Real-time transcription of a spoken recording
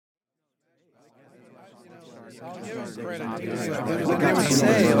This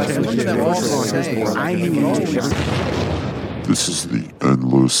is the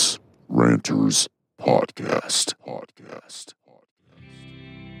Endless Ranters Podcast.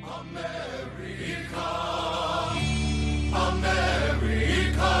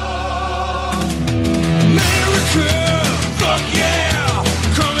 America, fuck yeah!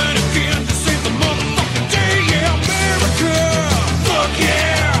 Coming again to save the motherfucking day, yeah! America, fuck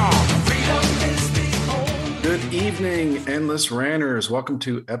yeah! Freedom is the only... Good evening, Endless Ranters. Welcome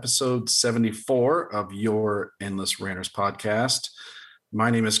to episode 74 of your Endless Ranters podcast. My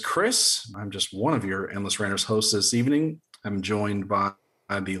name is Chris. I'm just one of your Endless Ranters hosts this evening. I'm joined by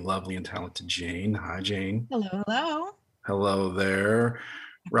the lovely and talented Jane. Hi, Jane. Hello. Hello there.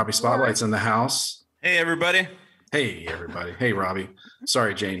 Robbie Spotlight's in the house. Hey, everybody. Hey, everybody. Hey, Robbie.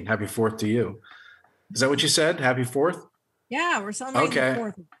 Sorry, Jane. Happy 4th to you. Is that what you said? Happy 4th? Yeah, we're celebrating Okay. the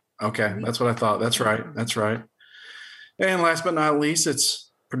 4th. Okay, that's what I thought. That's right. And last but not least,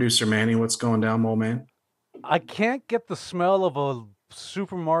 it's producer Manny. What's going down, Mo Man? I can't get the smell of a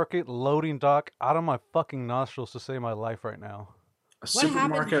supermarket loading dock out of my fucking nostrils to save my life right now. A What happened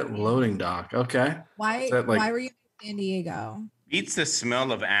supermarket to you? loading dock. Okay. Why Is that like- why were you in San Diego? Beats the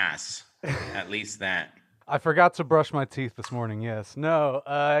smell of ass. At least that. I forgot to brush my teeth this morning, yes. No,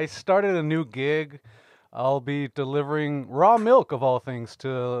 I started a new gig. I'll be delivering raw milk, of all things,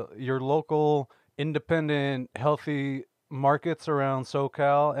 to your local independent, healthy markets around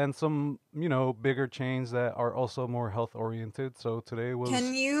SoCal and some, bigger chains that are also more health-oriented. So today was...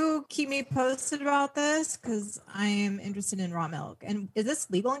 Can you keep me posted about this? Because I am interested in raw milk. And is this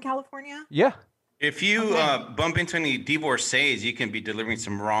legal in California? Yeah. If you Okay. bump into any divorcees, you can be delivering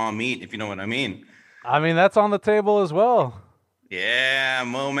some raw meat, if you know what I mean. I mean, that's on the table as well. Yeah,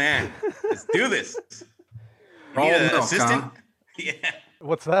 Mo man. Let's do this. Raw Need an milk, assistant? huh? Yeah.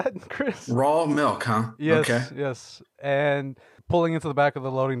 What's that, Chris? Raw milk, huh? Yes, Okay. yes. And pulling into the back of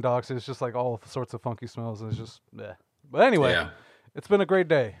the loading docks is just like all sorts of funky smells. It's just, yeah. But anyway, Yeah. It's been a great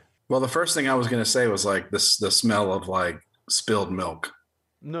day. Well, the first thing I was going to say was like this: the smell of like spilled milk.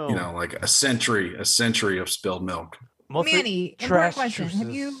 No. Like a century of spilled milk. Mostly Manny, important trash question. Have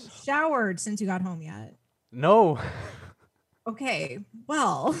you juices. showered since you got home yet? No. Okay.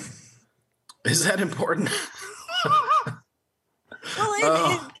 Well, Is that important?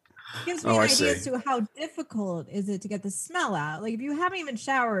 it gives me Oh, an I idea see. as to how difficult is it to get the smell out. Like if you haven't even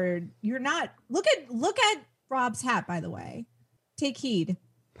showered, you're not look at Rob's hat, by the way. Take heed.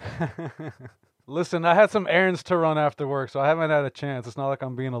 Listen, I had some errands to run after work, so I haven't had a chance. It's not like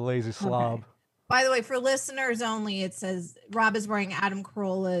I'm being a lazy slob. By the way, for listeners only, it says Rob is wearing Adam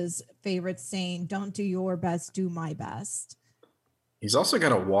Carolla's favorite saying, "Don't do your best, do my best." He's also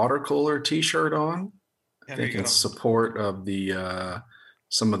got a water cooler T-shirt on. I Yeah, there think you in go. support of the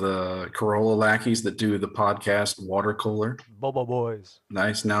some of the Corolla lackeys that do the podcast water cooler. Bobo boys.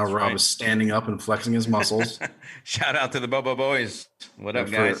 Nice. Now That's Rob right. is standing up and flexing his muscles. Shout out to the Bobo Boys. What up,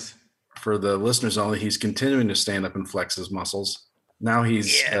 For- guys? For the listeners only, he's continuing to stand up and flex his muscles. Now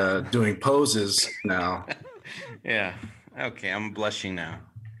he's Yeah. doing poses now. Yeah. Okay, I'm blushing now.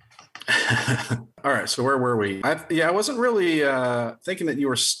 All right, so where were we? I wasn't really thinking that you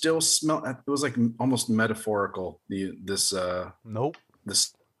were still smell. It was like almost metaphorical. This Nope.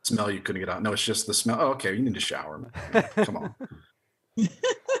 smell you couldn't get out. No, it's just the smell. Oh, okay, you need to shower. Man. Come on.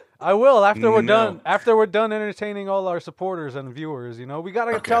 I will after we're No. done. After we're done entertaining all our supporters and viewers, we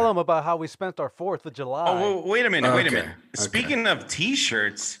gotta Okay. tell them about how we spent our 4th of July. Oh, wait a minute. Wait a Okay, minute. Speaking of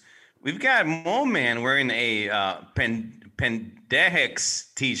T-shirts, we've got Mo Man wearing a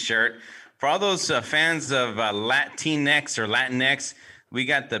Pendejex T-shirt. For all those fans of Latinx or Latinx, we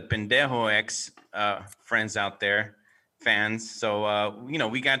got the Pendejo X friends out there, fans. So,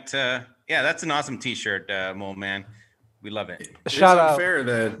 we got, that's an awesome T-shirt, Mo Man. We love it. Shout out.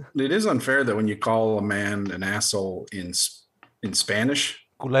 It is unfair that when you call a man an asshole in Spanish,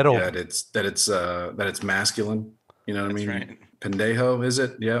 Culero. that it's masculine. You know what I That's mean? right. Pendejo, is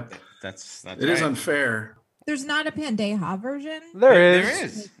it? Yep. That's It is unfair. There's not a Pandeja version. There is. There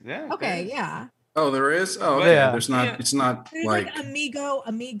is. Yeah. Okay, yeah. Oh, there is. Oh, okay. Yeah. There's not. Yeah. It's not There's like. like amigo,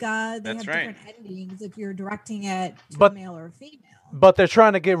 amiga. They That's have right. different endings if you're directing it to But- a male or a female. But they're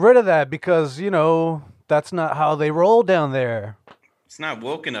trying to get rid of that because, that's not how they roll down there. It's not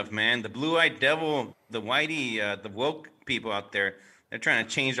woke enough, man. The blue-eyed devil, the whitey, the woke people out there, they're trying to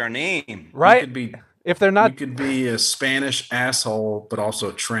change our name. Right? You could be. If they're not You could be a Spanish asshole, but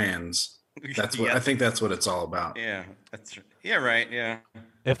also trans. That's what Yeah. I think. That's what it's all about. Yeah, right. Yeah,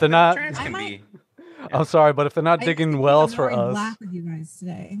 if they're not trans I can might- be. I'm sorry, but if they're not I digging think wells I'm for wearing us. black with you guys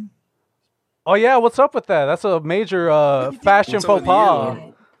today. Oh yeah, what's up with that? That's a major fashion What's up faux pas.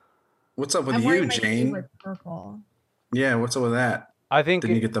 with What's up with I'm you, wearing my Jane? favorite purple. Yeah, what's up with that? I think You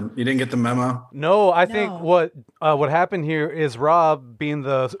didn't get the memo? no. I think No. what happened here is Rob, being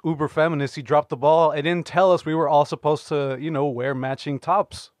the uber feminist, he dropped the ball. It didn't tell us we were all supposed to, wear matching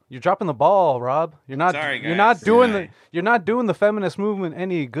tops. You're dropping the ball, Rob. You're not. Sorry, You're not guys. doing Yeah. You're not doing the feminist movement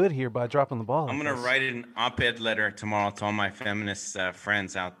any good here by dropping the ball. I'm like gonna this. write an op-ed letter tomorrow to all my feminist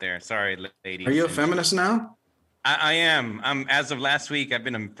friends out there. Sorry, ladies. Are you a and- feminist now? I am. As of last week, I've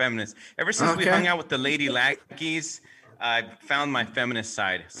been a feminist. Ever since we Okay. hung out with the lady lackeys, I found my feminist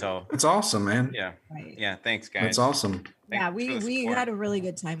side. So That's awesome, man. yeah, Right. yeah. Thanks, guys. That's awesome. Yeah, Thanks for the we support. had a really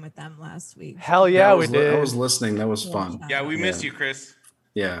good time with them last week. Hell yeah, I we was, did. I was listening. That was fun. Yeah, we missed Yeah. you, Chris.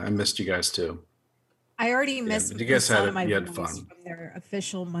 Yeah, I missed you guys too. I already missed but the you guys had sound it- of my you had voice fun. from their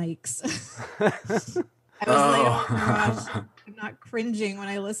official mics. I was like, oh my gosh, Oh, I'm not cringing when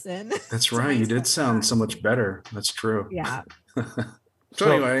I listen. that's to right. You did myself. sound so much better. That's true. Yeah. So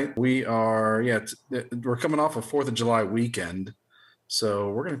anyway, we are we're coming off a 4th of July weekend. So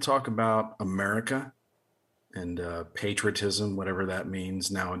we're going to talk about America and patriotism, whatever that means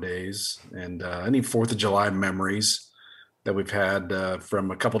nowadays, and any 4th of July memories that we've had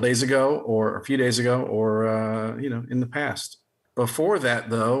from a couple days ago or a few days ago or, in the past. Before that,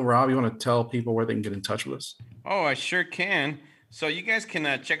 though, Rob, you want to tell people where they can get in touch with us? Oh, I sure can. So you guys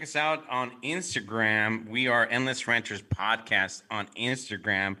can check us out on Instagram. We are Endless Ranters Podcast on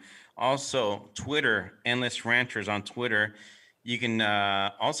Instagram. Also, Twitter, Endless Ranters on Twitter. You can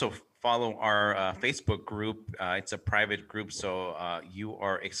also follow our Facebook group. It's a private group, so you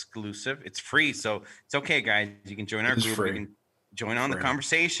are exclusive. It's free, so it's okay, guys. You can join our It's group. free. You can join on the Free.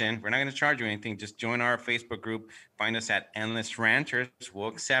 conversation. We're not going to charge you anything. Just join our Facebook group. Find us at Endless Ranters. We'll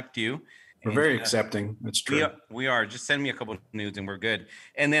accept you. We're And, very accepting. That's true. we are. Just send me a couple of nudes and we're good.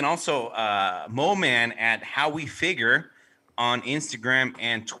 And then also Moman at How We Figure on Instagram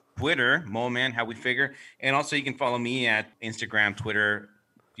and Twitter. Moman, How We Figure. And also you can follow me at Instagram, Twitter,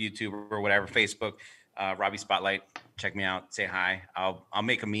 YouTube, or whatever, Facebook. Robbie Spotlight. Check me out. Say hi. I'll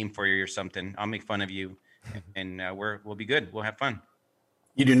make a meme for you or something. I'll make fun of you, and we'll be good. We'll have fun.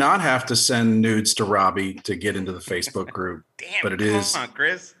 You do not have to send nudes to Robbie to get into the Facebook group, Damn, but it come is on,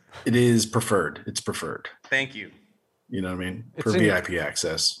 Chris. it is preferred. It's preferred. Thank you. You know what I mean? It's For in- VIP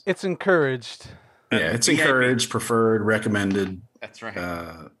access. It's encouraged. Yeah, it's VIP. encouraged, preferred, recommended. That's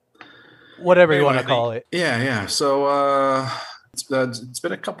right. Whatever you want to Anyway, call it. Yeah. So it's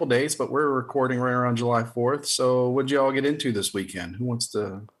been a couple days, but we're recording right around July 4th. So what'd you all get into this weekend? Who wants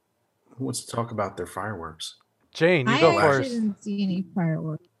to talk about their fireworks? Jane, you I go actually first. didn't see any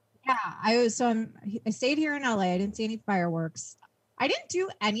fireworks. Yeah, I stayed here in LA. I didn't see any fireworks. I didn't do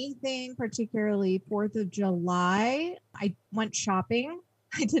anything particularly 4th of July. I went shopping.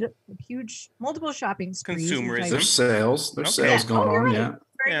 I did a multiple shopping sprees. which I- Consumerism. There's sales. There's Okay. sales going Oh, you're on. right. Yeah.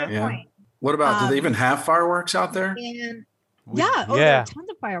 Very Yeah. good Yeah. point. What about? Do they even have fireworks out there? And We- yeah, there yeah. were tons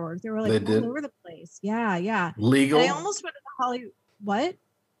of fireworks. They were like They all did? over the place. Yeah, yeah. Legal? And I almost went to the Hollywood. What?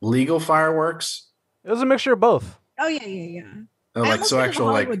 Legal fireworks? It was a mixture of both. Oh yeah, yeah, yeah. Oh, I like almost so went to actual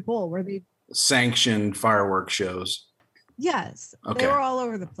the like Hollywood Bowl where they. sanctioned fireworks shows. Yes, Okay. they were all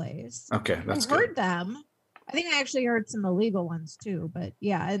over the place. Okay, that's I good. heard them. I think I actually heard some illegal ones too, but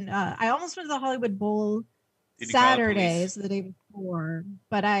yeah, and I almost went to the Hollywood Bowl Did you call the Saturday, police? so the day before,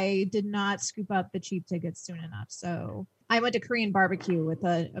 but I did not scoop up the cheap tickets soon enough. So I went to Korean barbecue with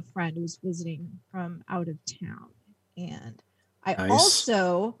a friend who was visiting from out of town, and I Nice.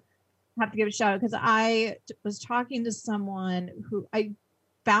 also have to give a shout out because I was talking to someone who I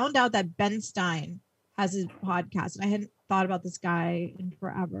found out that Ben Stein has a podcast, and I hadn't thought about this guy in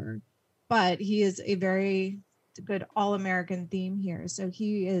forever, but he is a very good all-American theme here. So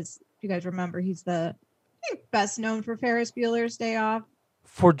he is, if you guys remember, he's the I think best known for Ferris Bueller's Day Off.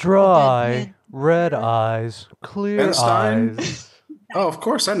 For dry, man. red eyes, clear Ben Stein? eyes. Oh, of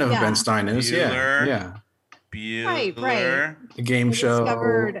course I know who Yeah. Ben Stein is. Bueller. Yeah. Right, right. The game I show.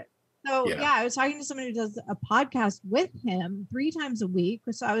 discovered. So Yeah. yeah, I was talking to someone who does a podcast with him 3 times a week.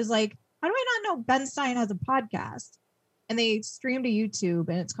 So I was like, how do I not know Ben Stein has a podcast? And they streamed to YouTube,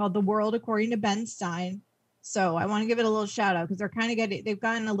 and it's called The World According to Ben Stein. So I want to give it a little shout out because they've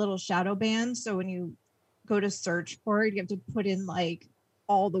gotten a little shadow ban. So when you go to search for it, you have to put in like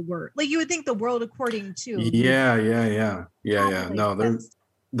all the word. Like you would think The World According to. Yeah. Probably No,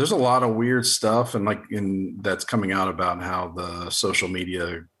 there's a lot of weird stuff and that's coming out about how the social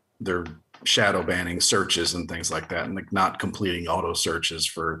media, they're shadow banning searches and things like that, and like not completing auto searches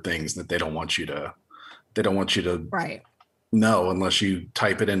for things that they don't want you to Right. know unless you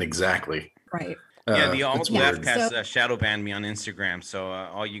type it in exactly. Right. Yeah, the alt that's Yeah, left weird. has so- shadow banned me on Instagram. So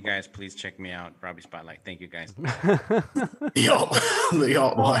all you guys, please check me out. Robbie Spotlight. Thank you guys. The alt, the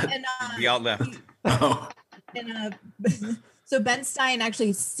alt Well, what? and, The alt left. Oh, and so Ben Stein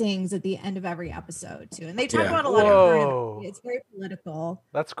actually sings at the end of every episode too, and they talk Yeah. about a lot of Whoa. current. It's very political.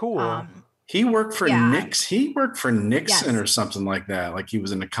 That's cool. he worked for Yeah. Nixon. He worked for Nixon Yes. or something like that. Like he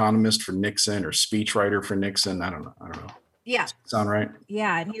was an economist for Nixon or speechwriter for Nixon. I don't know. Yeah, Sound right?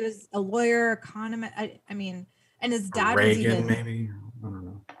 yeah, and he was a lawyer, economist. I mean, and his dad was Reagan, even. maybe. I don't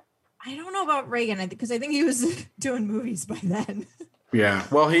know. I don't know about Reagan because I think he was doing movies by then. Yeah.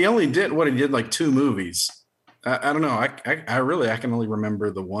 Well, he only did what he did, like 2 movies. I don't know. I can only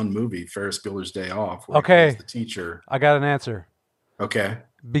remember the one movie, Ferris Bueller's Day Off. Where he Okay. plays the teacher. I got an answer. Okay.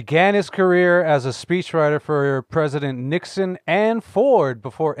 Began his career as a speechwriter for President Nixon and Ford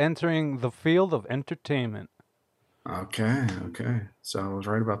before entering the field of entertainment. Okay. So I was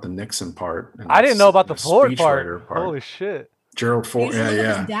right about the Nixon part. and I didn't know about the Ford speechwriter part. Holy shit. Gerald Ford. You should Yeah, look at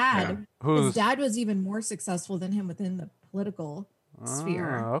yeah. his dad. Who's His dad was even more successful than him within the political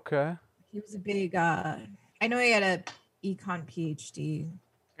sphere. Oh, okay. He was a big. I know he had a econ PhD.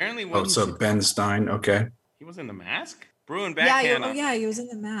 Apparently, Oh, wasn't so Ben Stein. Okay. he was in the mask? Brewing Yeah, backhand. yeah, he was in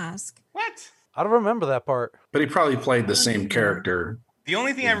The Mask. What? I don't remember that part. But he probably played the don't same either. character. The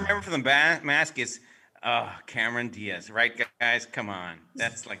only thing I remember from the mask is Cameron Diaz, right, guys? Come on,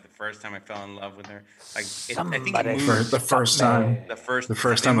 that's like the first time I fell in love with her. Like, I think Somebody it For moved the first time. the first The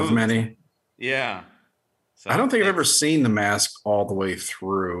time of moved. many. Yeah. So I don't think I've ever seen The Mask all the way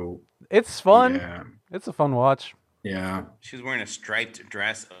through. It's fun. Yeah. It's a fun watch. Yeah. She was wearing a striped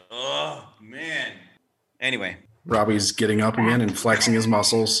dress. Oh man. Anyway, Robbie's getting up again and flexing his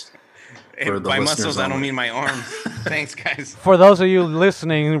muscles. For the by listeners muscles I don't only. mean my arms. Thanks, guys. For those of you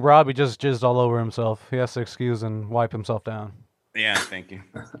listening, Robbie just jizzed all over himself. He has to excuse and wipe himself down. Yeah, thank you.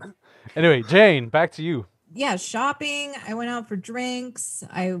 Anyway, Jane, back to you. Yeah, shopping. I went out for drinks.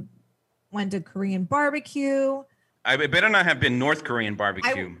 I went to Korean barbecue. I better not have been North Korean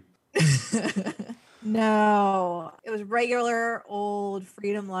barbecue. No, it was regular, old,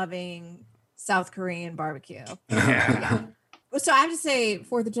 freedom-loving South Korean barbecue. Yeah. So I have to say,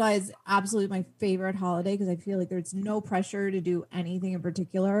 4th of July is absolutely my favorite holiday because I feel like there's no pressure to do anything in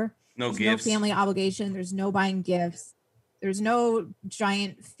particular. No There's gifts. no family obligation. There's no buying gifts. There's no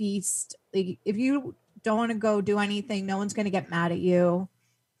giant feast. Like if you don't want to go do anything, no one's going to get mad at you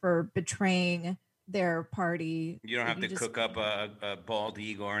for betraying their party. You don't Like, have to just- cook up a bald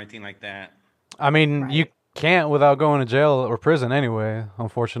eagle or anything like that. I mean, Right. you can't without going to jail or prison anyway,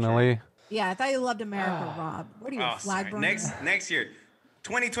 unfortunately. Yeah, I thought you loved America, Rob. What are you, a Oh, flag sorry. burner? Next year,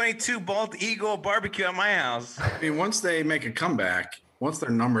 2022 bald eagle barbecue at my house. I mean, once they make a comeback, once their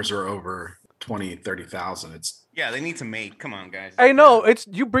numbers are over 20, 30,000, it's Yeah, they need to mate. Come on, guys. Hey, no, it's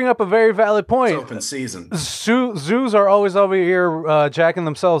you bring up a very valid point. open season. Zoos are always over here jacking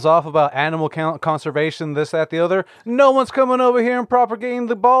themselves off about animal conservation, this, that, the other. No one's coming over here and propagating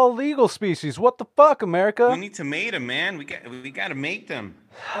the bald eagle species. What the fuck, We America? need to mate them, man. We got to mate them.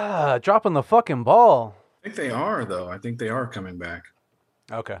 Dropping the fucking ball. I think they are, though. I think they are coming back.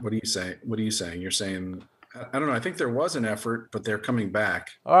 Okay. What do you say? What are you saying? You're saying, I don't know. I think there was an effort, but they're coming back.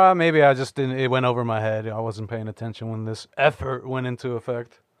 Maybe I just didn't. It went over my head. I wasn't paying attention when this effort went into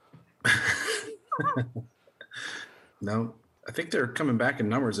effect. No, I think they're coming back in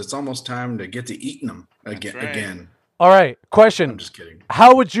numbers. It's almost time to get to eating them again. right. Again. All right. I'm Question: just kidding.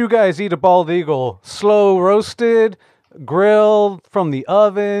 how would you guys eat a bald eagle? Slow roasted, grilled, from the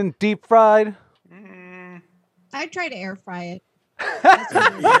oven, deep fried? I try to air fry it.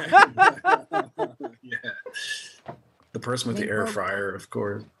 Yeah. The person with the air fryer, of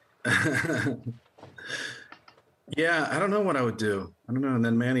course. Yeah, I don't know what I would do. I don't know. And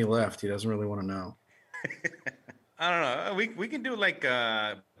then Manny left. He doesn't really want to know. I don't know. We can do like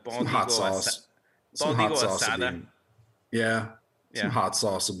bald Some hot eagle sauce. Some bald hot eagle sauce would asada. be, yeah. Yeah. Some hot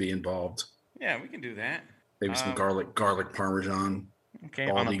sauce would be involved. Yeah, we can do that. Maybe some garlic parmesan, Okay,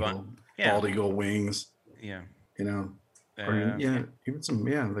 on bald a eagle, bun. Yeah. bald eagle wings. Yeah. You know, or yeah, even some.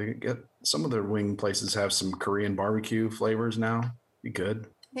 Yeah, they get some of their wing places have some Korean barbecue flavors now. Be good.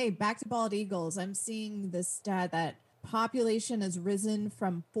 Hey, back to bald eagles. I'm seeing this stat that population has risen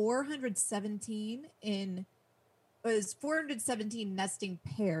from 417 was 417 nesting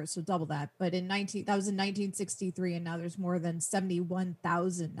pairs, so double that. But that was in 1963, and now there's more than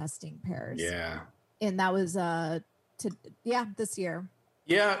 71,000 nesting pairs. Yeah. And that was this year.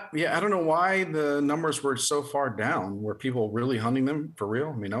 Yeah, I don't know why the numbers were so far down. Were people really hunting them for real?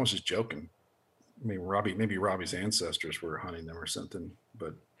 I mean, I was just joking. I mean, maybe Robbie's ancestors were hunting them or something,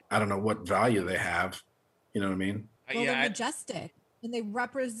 but I don't know what value they have. You know what I mean? Well, Yeah, they're majestic, and they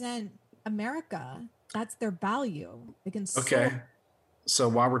represent America. That's their value. They can Okay. So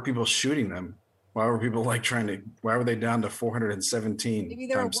why were people shooting them? Why were people like why were they down to 417 maybe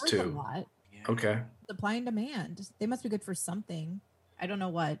they were times worth a 2? lot. Okay. Supply and demand. They must be good for something. I don't know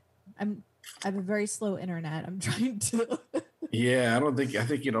what. I have a very slow internet. I'm trying to Yeah, I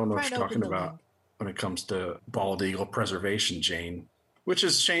think you don't know what trying you're to open talking the about link. when it comes to bald eagle preservation, Jane, which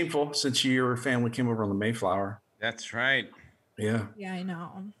is shameful since your family came over on the Mayflower. That's right. Yeah. Yeah, I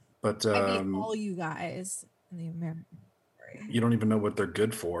know. But I meet all you guys in the American military. you don't even know what they're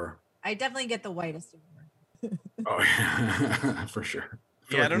good for. I definitely get the whitest of them. Oh, yeah, for sure.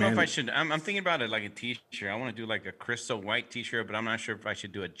 feel Yeah, I like don't know if I Manny- should. I'm thinking about it like a T-shirt. I want to do like a Chris So White T-shirt, but I'm not sure if I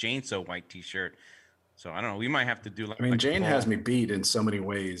should do a Jane So White T-shirt. So I don't know. We might have to do like. I mean, like a Jane has poll, me beat in so many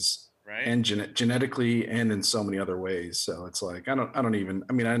ways, right. and genetically, and in so many other ways. So it's like I don't even.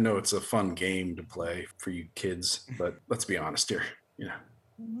 I mean, I know it's a fun game to play for you kids, but let's be honest here. You know,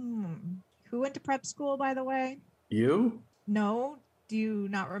 Hmm. Who went to prep school, by the way? you. No. Do you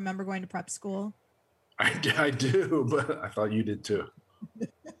not remember going to prep school? I do, but I thought you did too. No.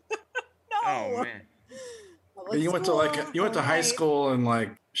 Oh man. Public You went to school, high alright. school and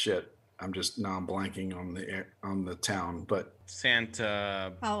like shit. I'm blanking on the town, but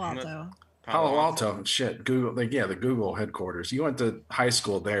Santa. Palo Alto. Palo Alto, shit. Google, like the Google headquarters. You went to high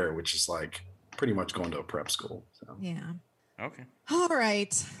school there, which is like pretty much going to a prep school. So Yeah. Okay. All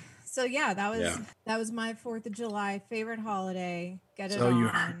right. So yeah, Yeah. that was my 4th of July favorite holiday. Get it So you-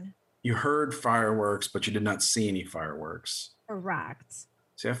 on. you heard fireworks, but you did not see any fireworks. Correct.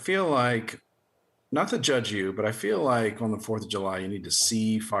 See, I feel like, not to judge you, but I feel like on the 4th of July, you need to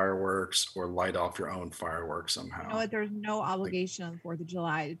see fireworks or light off your own fireworks somehow. You know what? There's no obligation on the 4th of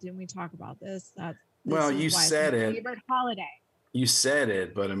July. Didn't we talk about this? Well, is you why it's said my it. favorite holiday. You said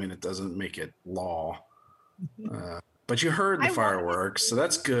it, but I mean, it doesn't make it law. But you heard the I wanted to fireworks, so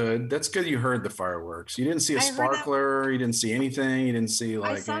that's good. That's good you heard the fireworks. You didn't see a I heard that- sparkler. You didn't see anything. You didn't see I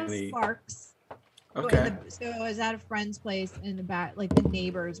like saw any. sparks. Okay. So I was at a friend's place in the back, like the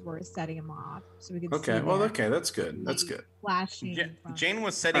neighbors were setting them off, so we could. Okay. See Well, their okay. That's good. That's good. Flashing. from- Jane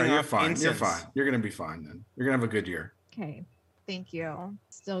was All setting right, you're off fine. You're incense. fine. You're gonna be fine then. You're gonna have a good year. Okay. Thank you.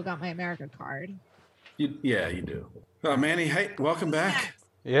 Still got my America card. Yeah, you do. Manny, hey, welcome back.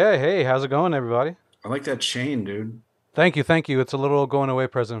 Yeah, hey, how's it going, everybody? I like that chain, dude. Thank you. It's a little going away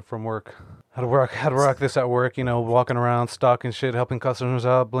present from work. Had to rock this at work, walking around, stocking shit, helping customers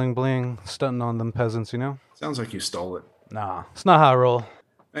out, bling bling, stunting on them peasants, Sounds like you stole it. Nah, it's not how I roll.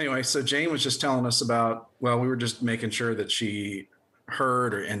 Anyway, so Jane was just telling us about. Well, we were just making sure that she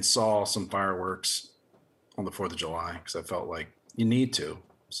heard and saw some fireworks on the 4th of July because I felt like you need to.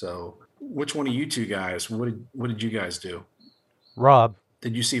 So, which one of you two guys? What did you guys do? Rob,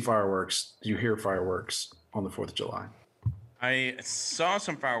 Did you see fireworks? Did you hear fireworks on the 4th of July? I saw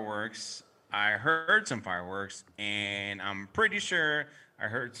some fireworks. I heard some fireworks, and I'm pretty sure I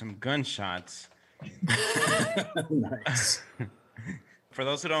heard some gunshots. Nice. For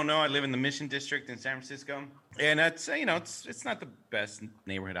those who don't know, I live in the Mission District in San Francisco, and that's it's not the best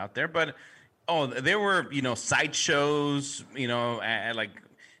neighborhood out there, but there were sideshows,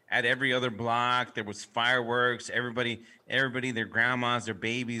 at every other block. There was fireworks. Everybody, their grandmas, their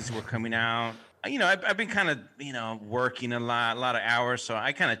babies were coming out. I've been kind of working a lot of hours, so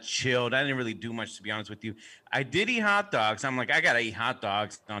I kind of chilled. I didn't really do much, to be honest with you. I did eat hot dogs. I'm like, I gotta eat hot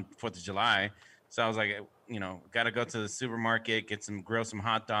dogs on 4th of July, so I was like, gotta go to the supermarket, grill some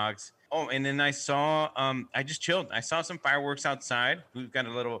hot dogs. Oh, and then I saw, I just chilled. I saw some fireworks outside. I've got a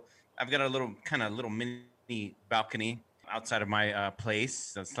little mini balcony outside of my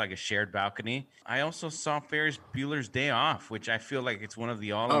place. That's like a shared balcony. I also saw Ferris Bueller's Day Off, which I feel like it's one of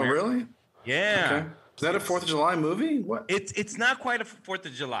the all. Oh, really? Yeah. Okay. Is that a 4th of July movie? What? It's not quite a 4th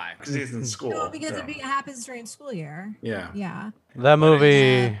of July. Because he's in school. No, because Yeah. it happens during school year. Yeah. Yeah. that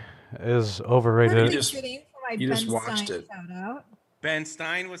movie is overrated. just- Kidding for my you just Ben watched Stein it. Shout out. Ben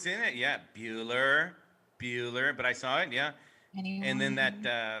Stein was in it. Yeah. Bueller, but I saw it. Yeah. Anyone? And then that,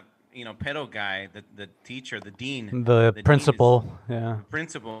 pedo guy, the teacher, the dean. The dean is- principal, yeah.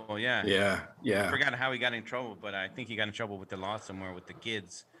 Principal. Yeah. Yeah. I Yeah. forgot how he got in trouble, but I think he got in trouble with the law somewhere with the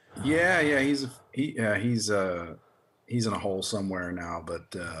kids. Yeah. He's in a hole somewhere now,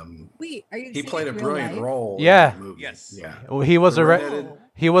 but Wait, are you? he saying played a real brilliant life? role. in Yeah. that movie. Yes. Yeah. Well, he was The arrested. redheaded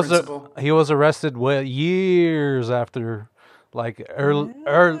He was principal? he was arrested years after, like early,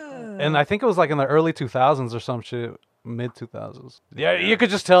 and I think it was like in the early 2000s or some shit, mid 2000s. Yeah, you could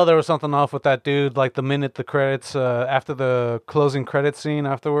just tell there was something off with that dude. Like the minute the credits, after the closing credit scene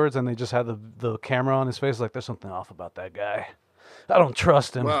afterwards, and they just had the camera on his face, like there's something off about that guy. I don't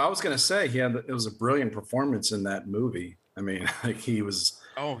trust him. Well, I was gonna say it was a brilliant performance in that movie. I I mean, like he was.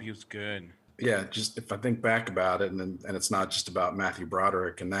 Oh, he was good. Yeah, just if I think back about it, and it's not just about Matthew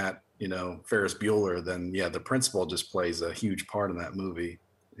Broderick and that, Ferris Bueller, then yeah, the principal just plays a huge part in that movie.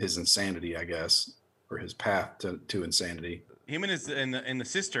 His insanity, I guess, or his path to insanity. Him and his and the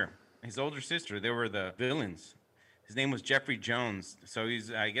sister, his older sister, they were the villains. His name was Jeffrey Jones. So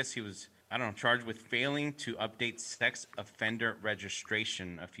I guess he was, I don't know, charged with failing to update sex offender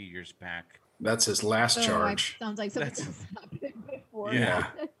registration a few years back. That's his last So, charge. sounds like something that's happened before. Yeah.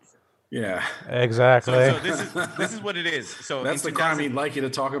 Yeah, Exactly. So this is what it is. So that's in the crime he'd like you to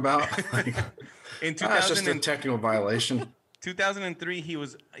talk about. Like, in that's just a 2000 technical violation. 2003,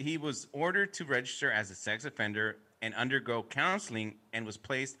 he was ordered to register as a sex offender and undergo counseling, and was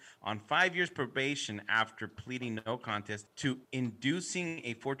placed on 5 years probation after pleading no contest to inducing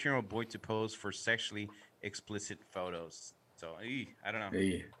a 14-year-old boy to pose for sexually explicit photos. So I don't know.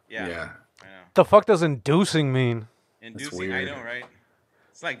 Yeah. I know. The fuck does inducing mean? Inducing, I weird. know, right?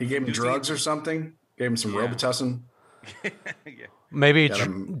 It's like He gave him inducing- drugs or something. Gave him some Yeah. Robitussin. Yeah. Maybe Got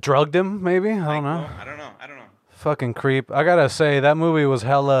him- drugged him, maybe? I don't know. Well, I don't know. Fucking creep. I gotta say, that movie was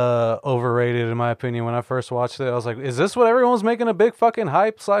hella overrated in my opinion when I first watched it. I was like, is this what everyone's making a big fucking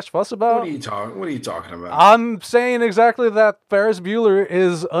hype / fuss What about? are you talking about? I'm saying exactly that Ferris Bueller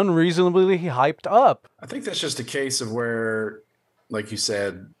is unreasonably hyped up. I think that's just a case of where, like you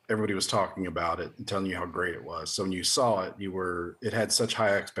said, everybody was talking about it and telling you how great it was. So when you saw it, it had such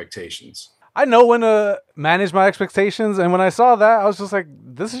high expectations. I know when to manage my expectations, and when I saw that, I was just like,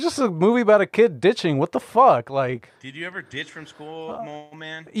 this is just a movie about a kid ditching. What the fuck? Like, Did you ever ditch from school, Mo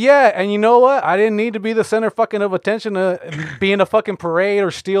man? yeah, and you know what? I didn't need to be the center fucking of attention to be in a fucking parade or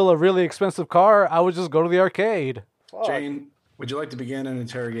steal a really expensive car. I would just go to the arcade. Jane, would you like to begin an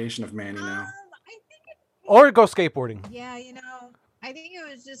interrogation of Manny now? I think Or go skateboarding. Yeah, I think it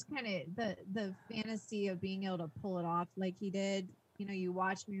was just kind of the fantasy of being able to pull it off like he did. You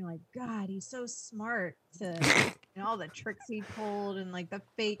watch me, you're like, God, he's so smart to all the tricks he pulled and like the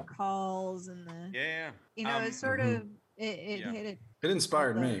fake calls and the Yeah. it's sort of it yeah. hit it It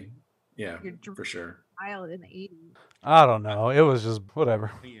inspired the- me. Yeah, your for sure. child in the 80s. I don't know. It was just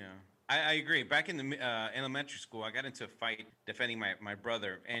whatever. Yeah, I agree. Back in the elementary school, I got into a fight defending my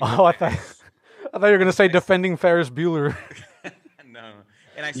brother. And Oh, I thought you were gonna say defending Ferris Bueller. no.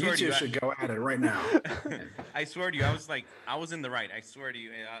 And I You swear to two you, should go at it right now. I swear to you, I was in the right. I swear to you,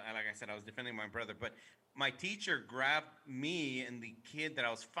 like I said, I was defending my brother. But my teacher grabbed me and the kid that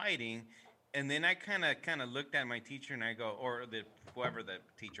I was fighting, and then I kind of looked at my teacher and I go, or whoever the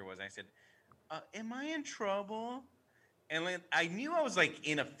teacher was, I said, "Am I in trouble?" And then I knew I was like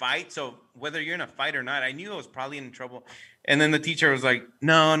in a fight. So whether you're in a fight or not, I knew I was probably in trouble. And then the teacher was like,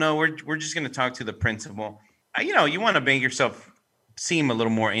 "No, we're just gonna talk to the principal." You want to make yourself seem a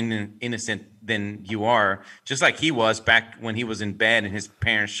little more innocent than you are, just like he was back when he was in bed and his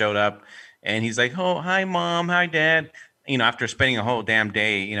parents showed up and he's like, "Oh, hi mom, hi dad," after spending a whole damn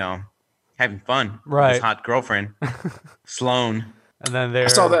day having fun with Right. his hot girlfriend Sloan. And then there. I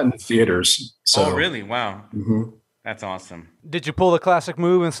saw that in the theaters. So, Oh really? Wow, Mhm. that's awesome. Did you pull the classic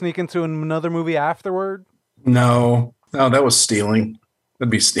move and sneak into another movie afterward? No, that was stealing.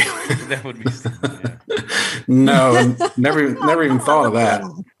 That'd be stealing. That would be yeah. No, never even thought of that.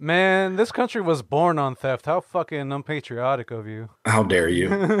 Man, this country was born on theft. How fucking unpatriotic of you. How dare you?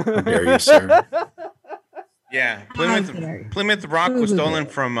 How dare you, sir? Yeah, Okay. Plymouth Rock was stolen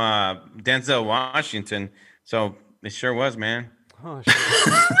from Denzel Washington, so it sure was, man. Oh, shit.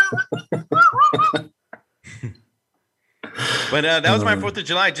 But that was my 4th of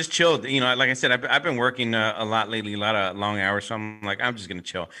July. Just chilled. Like I said, I've been working a lot lately, a lot of long hours. So I'm like, I'm just going to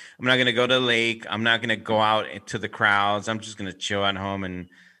chill. I'm not going to go to the lake. I'm not going to go out to the crowds. I'm just going to chill at home. And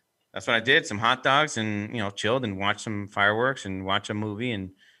that's what I did. Some hot dogs and, chilled and watched some fireworks and watch a movie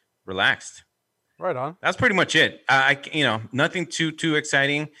and relaxed. Right on. That's pretty much it. Nothing too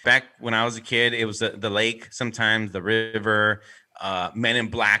exciting. Back when I was a kid, it was the lake, sometimes the river. Men in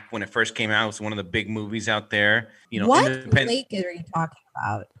Black, when it first came out, was one of the big movies out there. What independent- lake are you talking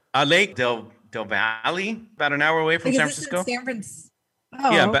about? Lake Del Valley, about an hour away from Like, San is this in Francisco. San Francisco.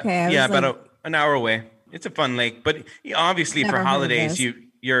 Oh, yeah, okay. I was about like, an hour away. It's a fun lake, but obviously Never for heard of holidays, this.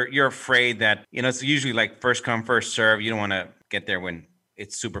 you're afraid that it's usually like first come first serve. You don't want to get there when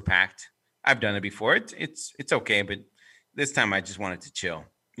it's super packed. I've done it before. It's okay, but this time I just wanted to chill.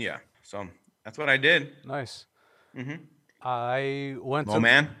 Yeah, so that's what I did. Nice. hmm I went Oh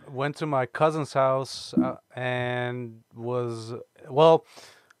man, went to my cousin's house and I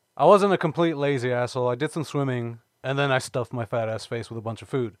wasn't a complete lazy asshole. I did some swimming and then I stuffed my fat ass face with a bunch of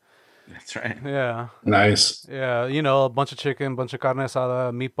food. that's right. Yeah. Nice. Yeah, a bunch of chicken, bunch of carne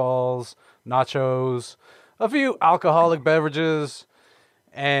asada, meatballs, nachos, a few alcoholic beverages,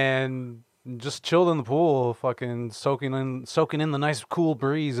 and just chilled in the pool, fucking soaking in the nice cool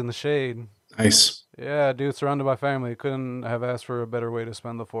breeze in the shade. Nice. Yeah, dude, surrounded by family. Couldn't have asked for a better way to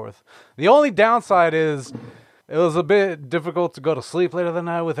spend the 4th. The only downside is it was a bit difficult to go to sleep later that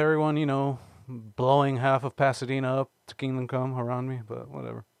night with everyone, blowing half of Pasadena up to Kingdom Come around me, but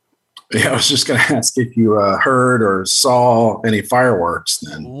whatever. Yeah, I was just going to ask if you heard or saw any fireworks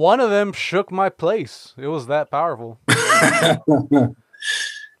then. One of them shook my place. It was that powerful.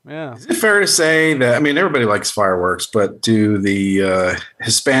 Yeah. Is it fair to say that, I mean, everybody likes fireworks, but do the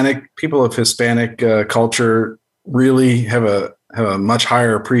people of Hispanic culture really have a much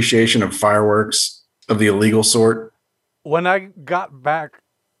higher appreciation of fireworks of the illegal sort? When I got back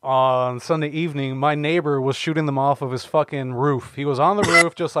on Sunday evening, my neighbor was shooting them off of his fucking roof. He was on the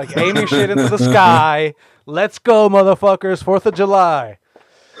roof just like aiming shit into the sky. Let's go, motherfuckers, 4th of July.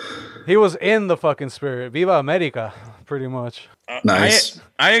 He was in the fucking spirit. Viva America, pretty much. Nice.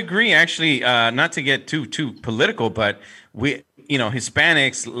 I agree. Actually, not to get too political, but we,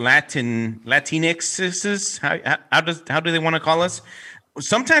 Hispanics, Latinx, how do they want to call us?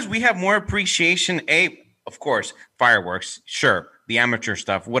 Sometimes we have more appreciation. Of course, fireworks, sure, the amateur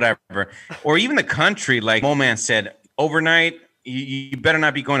stuff, whatever, or even the country. Like Mo Man said, overnight. You better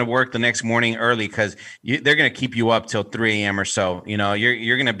not be going to work the next morning early because they're going to keep you up till 3 a.m. or so.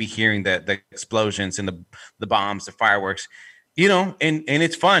 You're going to be hearing the explosions and the bombs, the fireworks. And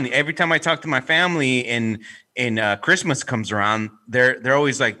it's fun. Every time I talk to my family and Christmas comes around, they're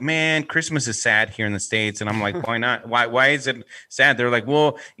always like, man, Christmas is sad here in the States. And I'm like, why not? Why is it sad? They're like,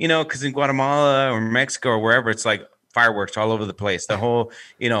 well, because in Guatemala or Mexico or wherever, it's like fireworks all over the place. The whole,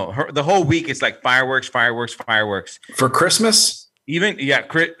 the whole week it's like fireworks For Christmas. Even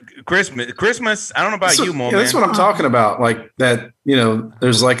Christmas. I don't know about you, Mo. Yeah, that's what I'm talking about. Like that,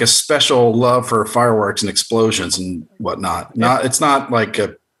 there's like a special love for fireworks and explosions and whatnot. It's not like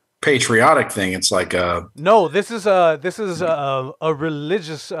a patriotic thing. It's like no. This is a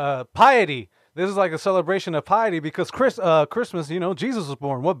religious piety. This is like a celebration of piety because Christmas. Jesus was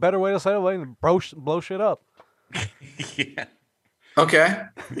born. What better way to celebrate than blow shit up? Yeah. Okay.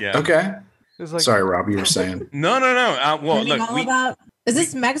 Yeah. Okay. It's like, sorry, Rob, you were saying. No. Well, look, is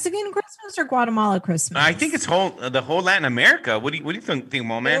this Mexican Christmas or Guatemala Christmas? I think it's the whole Latin America. What do you think,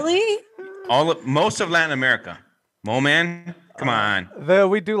 Mo Man? Really? Most of Latin America. Mo Man, come on.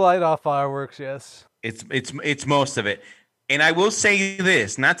 We do light off fireworks, yes. It's most of it. And I will say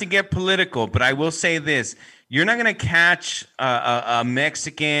this, not to get political, but I will say this. You're not going to catch a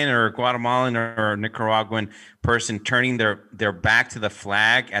Mexican or Guatemalan or Nicaraguan person turning their back to the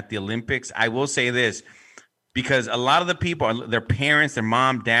flag at the Olympics. I will say this, because a lot of the people, their parents, their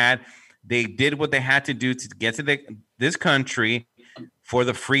mom, dad, they did what they had to do to get to this country for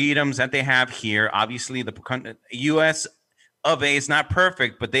the freedoms that they have here. Obviously, the U.S. of A is not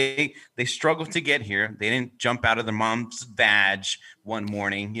perfect, but they struggled to get here. They didn't jump out of their mom's vag one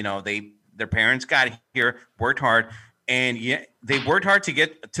morning. Their parents got here, worked hard, and they worked hard to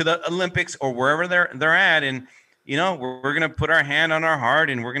get to the Olympics or wherever they're at. And we're gonna put our hand on our heart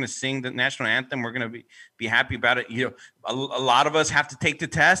and we're gonna sing the national anthem. We're gonna be happy about it. A lot of us have to take the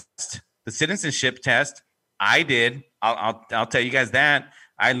test, the citizenship test. I did. I'll tell you guys that.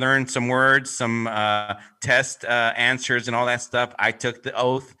 I learned some words, some test answers, and all that stuff. I took the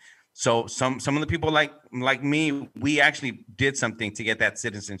oath. So some of the people like me, we actually did something to get that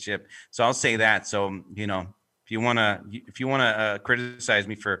citizenship. So I'll say that. So if you wanna criticize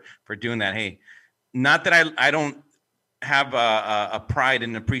me for doing that, hey, not that I don't have a pride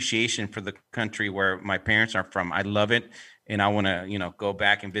and appreciation for the country where my parents are from. I love it, and I want to go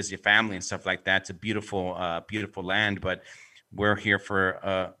back and visit family and stuff like that. It's a beautiful land, but we're here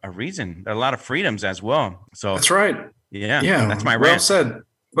for a reason. There are a lot of freedoms as well. So that's right. Yeah. That's my well rant. said.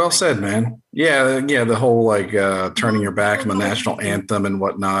 Well said, man. Yeah. The whole turning your back on the national anthem and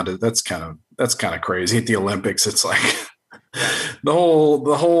whatnot. That's kind of crazy. At the Olympics, it's like the whole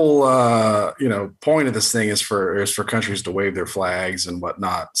point of this thing is for countries to wave their flags and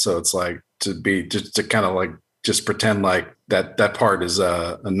whatnot. So it's like to kind of like just pretend like that part is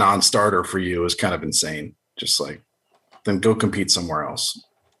a non-starter for you is kind of insane. Just like then go compete somewhere else.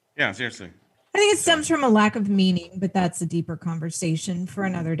 Yeah, seriously. I think it stems from a lack of meaning, but that's a deeper conversation for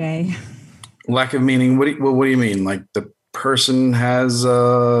another day. Lack of meaning. What do you mean? Like the person has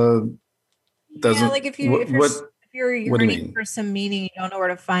doesn't. Yeah, like if you're yearning for some meaning, you don't know where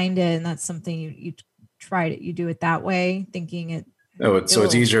to find it, and that's something you try it. You do it that way, thinking it. Oh, so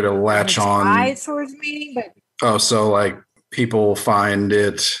it's easier to latch on towards meaning, but so like people find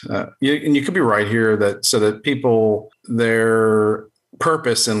it, and you could be right here that people their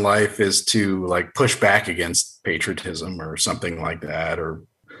purpose in life is to like push back against patriotism or something like that, or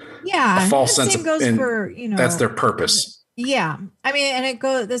Yeah. a false and the sense same of, goes and for, that's their purpose. Yeah. I mean, and it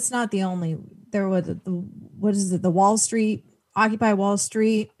goes, that's not the only, there was what is it? The Wall Street, Occupy Wall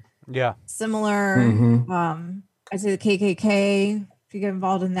Street, Yeah. similar. Mhm. I'd say the KKK, if you get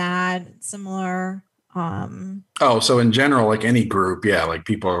involved in that, similar. Oh, so in general, like any group, yeah, like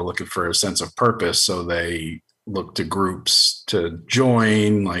people are looking for a sense of purpose, so they look to groups to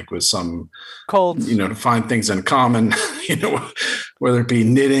join, like with some, Cults. to find things in common, whether it be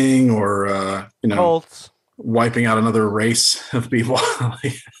knitting or Cults. wiping out another race of people.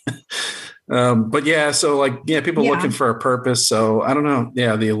 But yeah, so like, yeah, people Yeah. looking for a purpose. So I don't know.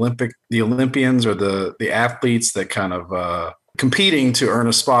 Yeah, the Olympians or the athletes that kind of competing to earn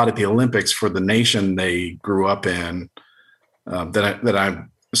a spot at the Olympics for the nation they grew up in, that I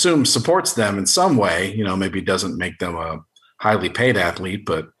assume supports them in some way. Maybe doesn't make them a highly paid athlete,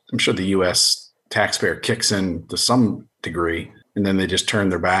 but I'm sure the U.S. taxpayer kicks in to some degree, and then they just turn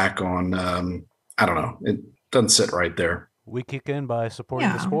their back on. I don't know. It doesn't sit right there. We kick in by supporting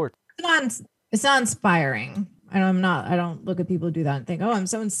the Yeah. sport. It's not inspiring. I don't look at people who do that and think, oh, I'm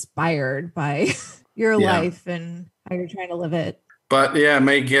so inspired by your Yeah. life and how you're trying to live it. But yeah, it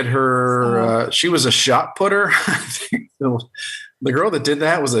may get her. She was a shot putter. I think the girl that did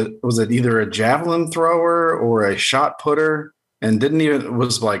that was it either a javelin thrower or a shot putter, and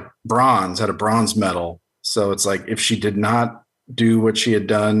was like bronze, had a bronze medal. So it's like if she did not do what she had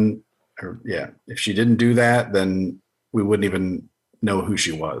done, if she didn't do that, then we wouldn't even know who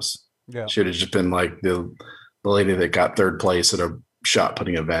she was. Yeah. She would have just been like the lady that got third place at a shot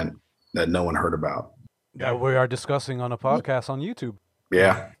putting event that no one heard about. That we are discussing on a podcast on YouTube.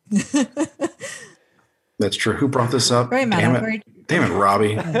 Yeah, that's true. Who brought this up? Very Damn meta. it. Damn it,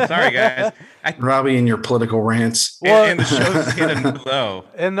 Robbie. Sorry, guys. Robbie and your political rants. And the show's hit a low.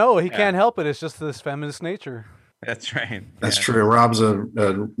 And no, he can't help it. It's just this feminist nature. That's right. That's Yeah, true. Rob's a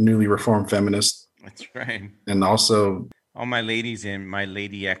newly reformed feminist, That's right. and also All my ladies and my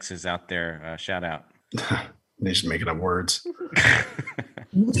lady exes out there, shout out. they just making up words.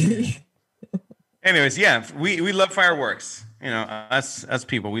 Anyways, yeah, we love fireworks. Us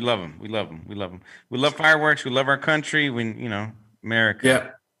people, we love them. We love them. We love them. We love fireworks. We love our country. America. Yeah.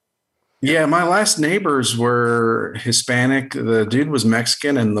 Yeah, my last neighbors were Hispanic. The dude was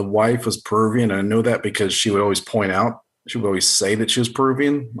Mexican and the wife was Peruvian. I know that because she would always point out, she would always say that she was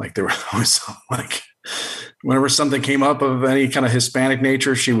Peruvian. Like there were always like whenever something came up of any kind of Hispanic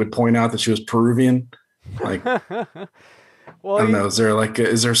nature, she would point out that she was Peruvian. Like, Well, I don't know.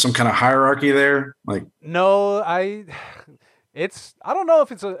 Is there some kind of hierarchy there? Like, No, I don't know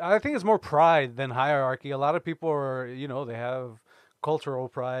if I think it's more pride than hierarchy. A lot of people are, they have cultural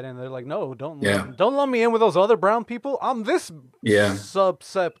pride and they're like, no, don't lump me in with those other brown people. I'm this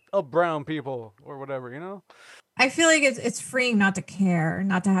subset of brown people or whatever, I feel like it's freeing not to care,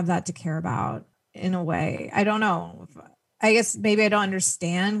 not to have that to care about in a way. I don't know. I guess maybe I don't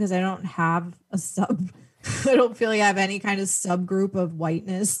understand because I don't have a I don't feel like I have any kind of subgroup of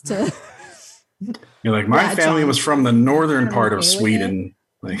whiteness to. you're like, my Yeah, family John, was from the northern I'm part of okay with Sweden.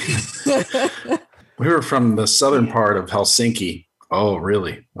 Like, we were from the southern part of Helsinki. Oh,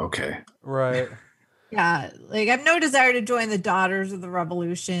 really? Okay. Right. Yeah, like I have no desire to join the Daughters of the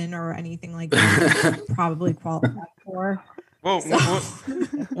Revolution or anything like that. Probably qualified for. Well,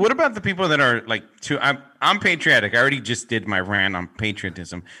 what about the people that are like I'm patriotic. I already just did my rant on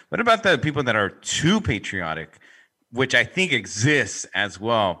patriotism. What about the people that are too patriotic, which I think exists as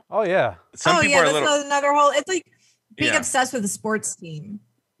well? Oh yeah. Some people are a little. Another whole. It's like being Yeah. obsessed with a sports team.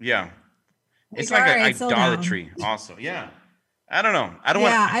 Yeah, it's Like, like all an right, settle down. idolatry. Also, yeah. I don't know. I don't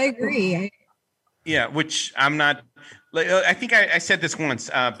Yeah, want. I agree. Yeah, which I'm not. Like, I think I said this once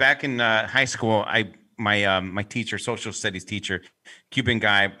back in high school. My teacher, social studies teacher, Cuban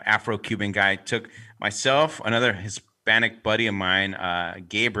guy, Afro-Cuban guy, took myself, another Hispanic buddy of mine,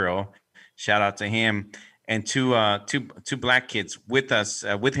 Gabriel, shout out to him, and two black kids with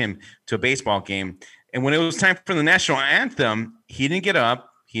him to a baseball game. And when it was time for the national anthem, he didn't get up.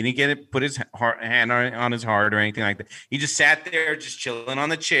 He didn't put his hand on his heart or anything like that. He just sat there, just chilling on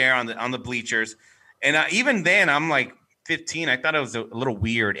the chair on the bleachers. And even then, I'm like 15. I thought it was a little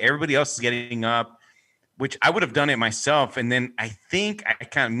weird. Everybody else is getting up, which I would have done it myself. And then I think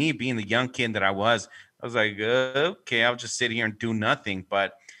me being the young kid that I was like, okay, I'll just sit here and do nothing.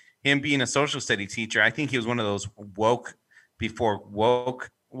 But him being a social study teacher, I think he was one of those woke before woke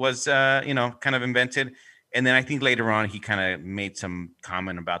was, kind of invented. And then I think later on he kind of made some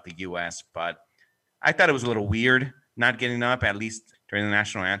comment about the U.S. But I thought it was a little weird not getting up, at least during the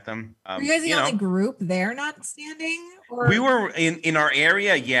national anthem. Were you guys the only group there not standing? Or We were in our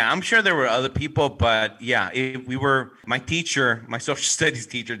area. Yeah, I'm sure there were other people, but yeah, we were. My teacher, my social studies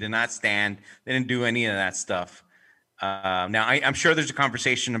teacher, did not stand. They didn't do any of that stuff. Now, I'm sure there's a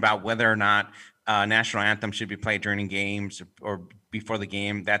conversation about whether or not national anthem should be played during games or before the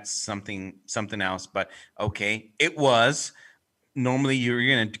game. That's something else. But okay, it was. Normally, you're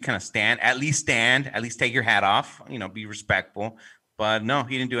going to kind of stand, at least take your hat off, be respectful. But no,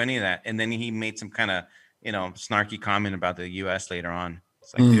 he didn't do any of that. And then he made some kind of, snarky comment about the U.S. later on.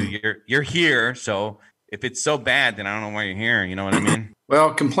 It's like, dude, you're here. So if it's so bad, then I don't know why you're here. You know what I mean?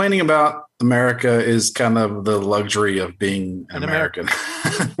 Well, complaining about America is kind of the luxury of being an American.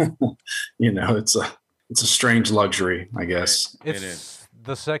 It's a strange luxury, I guess. It's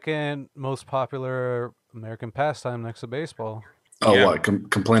the second most popular American pastime next to baseball. Oh, Yeah. what?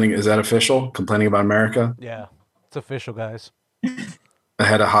 Complaining? Is that official? Complaining about America? Yeah, it's official, guys.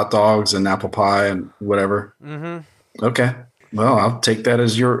 Ahead of hot dogs and apple pie and whatever. Mm-hmm. Okay. Well, I'll take that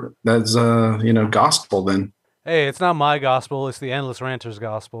as gospel then. Hey, it's not my gospel. It's the Endless Ranters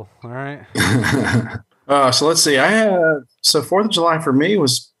gospel. All right. So let's see. 4th of July for me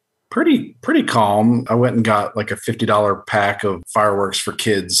was pretty calm. I went and got like a $50 pack of fireworks for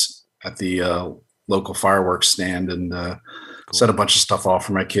kids at the local fireworks stand and set a bunch of stuff off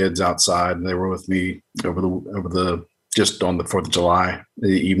for my kids outside. And they were with me over the just on the 4th of July the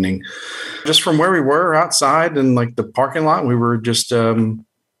evening. Just from where we were outside and like the parking lot, we were just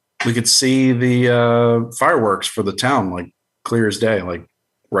we could see the fireworks for the town like clear as day, like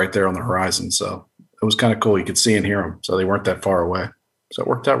right there on the horizon. So it was kind of cool. You could see and hear them. So they weren't that far away. So it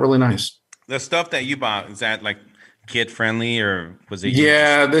worked out really nice. The stuff that you bought, is that like kid friendly or was it?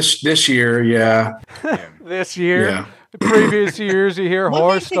 Yeah, this year, yeah. This year, Yeah. previous years, you hear What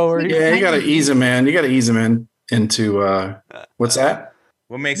horror makes it stories. Yeah, you got to ease them in. You got to ease them into what's that?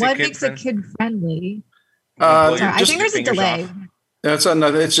 What makes what it kid makes it friendly? kid friendly? Uh, Sorry, I just think there's a fingers delay. off. That's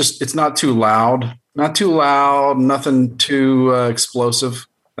another. It's not too loud. Not too loud. Nothing too explosive.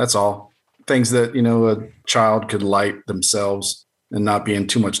 That's all. Things that a child could light themselves and not be in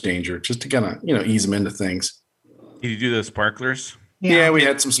too much danger. Just to kind of ease them into things. Did you do the sparklers? Yeah, we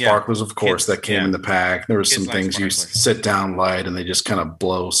had some Yeah. sparklers, of course, Kids, that came yeah. in the pack. There was Kids some like things you sparklers. sit down, light, and they just kind of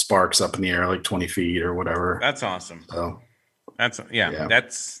blow sparks up in the air like 20 feet or whatever. That's awesome. So Yeah. Yeah.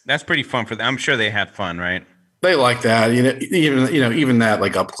 That's pretty fun for them. I'm sure they had fun, right? they like that. Even that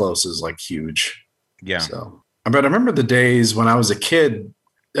like up close is like huge. Yeah. So, but I remember the days when I was a kid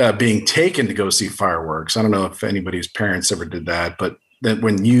being taken to go see fireworks. I don't know if anybody's parents ever did that, but that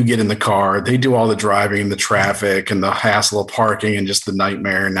when you get in the car, they do all the driving and the traffic and the hassle of parking and just the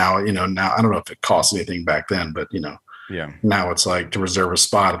nightmare. Now, now I don't know if it costs anything back then, but Yeah. now it's like to reserve a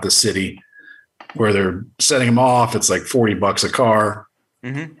spot at the city where they're setting them off. It's like $40 a car.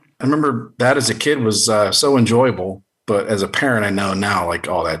 Mm-hmm. I remember that as a kid was so enjoyable, but as a parent, I know now like,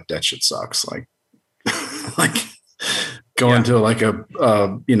 oh, that shit sucks. Like, like going to like an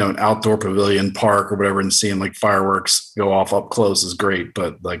outdoor pavilion park or whatever and seeing like fireworks go off up close is great,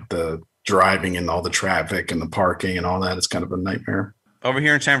 but like the driving and all the traffic and the parking and all that is kind of a nightmare. Over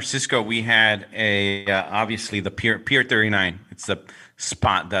here in San Francisco, we had obviously the Pier 39. It's the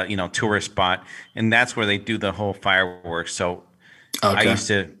spot, the tourist spot, and that's where they do the whole fireworks. So I Okay.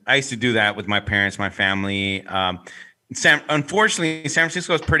 used to do that with my parents, my family. Unfortunately, San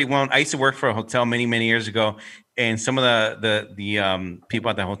Francisco is pretty well. I used to work for a hotel many years ago, and some of the people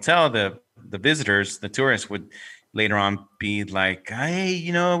at the hotel, the visitors, the tourists would later on be like, hey,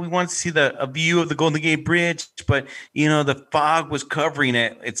 we want to see a view of the Golden Gate Bridge, but the fog was covering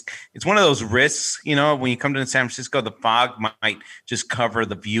it. It's one of those risks, when you come to San Francisco, the fog might just cover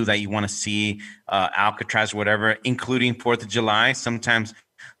the view that you want to see, Alcatraz or whatever, including 4th of July. Sometimes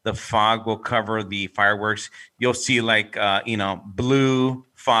the fog will cover the fireworks. You'll see like blue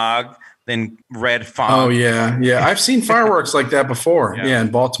fog, then red fog. Oh yeah. I've seen fireworks like that before. Yeah. Yeah,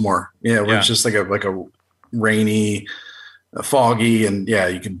 in Baltimore. Yeah, where Yeah. it's just like a rainy, foggy, and yeah,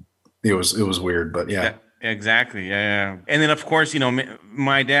 you could. It was weird, but yeah. Exactly. Yeah. And then of course,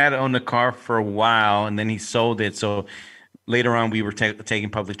 my dad owned a car for a while, and then he sold it. So later on, we were taking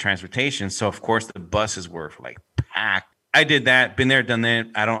public transportation. So of course, the buses were like packed. I did that. Been there, done that.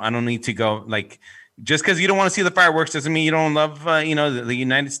 I don't need to go like. Just because you don't want to see the fireworks doesn't mean you don't love, the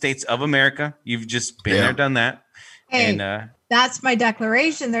United States of America. You've just been Yeah. there, done that, Hey, and that's my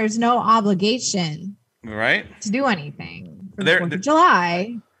declaration. There's no obligation right? to do anything for the There- 4th of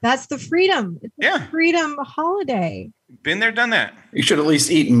July. That's the freedom. It's a Yeah. freedom holiday. Been there, done that. You should at least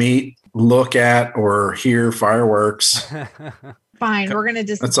eat meat, look at or hear fireworks. Fine, we're gonna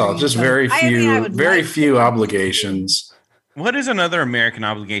disagree. That's all. Just but very I mean, I few, would very like few to. obligations. What is another American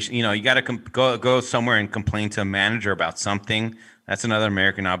obligation? You know, you got to go somewhere and complain to a manager about something. That's another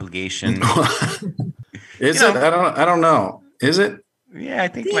American obligation. Is You it? know. I don't know. Is it? Yeah, I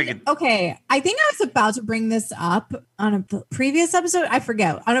think like it, Okay, I think I was about to bring this up on a previous episode. I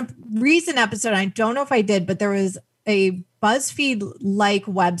forget. On a recent episode, I don't know if I did, but there was a BuzzFeed-like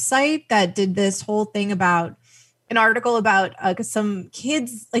website that did this whole thing about an article about some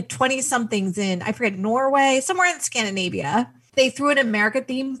kids, like 20-somethings in, I forget, Norway, somewhere in Scandinavia. They threw an America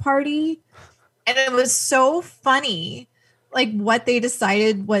theme party, and it was so funny. Like what they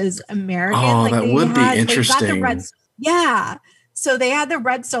decided was American. Oh, like that they would be they got the interesting. red, yeah. So they had the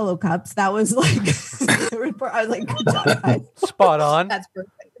red Solo cups. That was like, I was like, good job, guys. Spot on. That's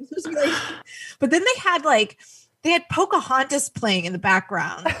perfect. It was like, but then they had Pocahontas playing in the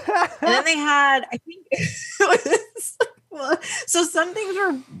background, and then they had, I think, so some things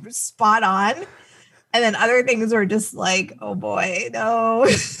were spot on, and then other things were just like, oh boy, no,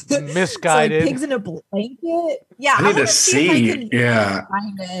 Misguided. So like pigs in a blanket. Yeah, I need wanna to see if I see. can Yeah,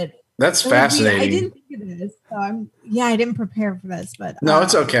 find it. that's It would be- fascinating. I didn't think of this, so I didn't prepare for this, but No,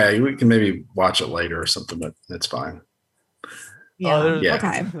 it's okay. We can maybe watch it later or something, but it's fine. Yeah, Yeah.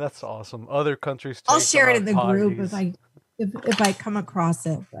 okay. That's awesome. Other countries. I'll take share it them in the on group parties. if I come across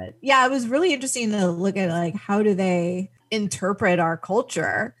it. But yeah, it was really interesting to look at like how do they interpret our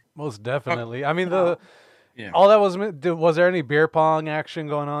culture. Most definitely. I mean, yeah. all that was there any beer pong action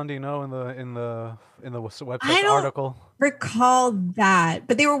going on? Do you know in the website I don't- article? Recall that,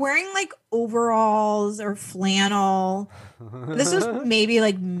 but they were wearing like overalls or flannel. This was maybe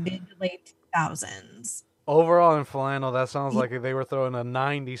like mid to late 2000s. Overall in flannel. That sounds like they were throwing a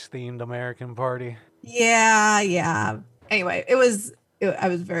 '90s themed American party. Yeah. Anyway, I was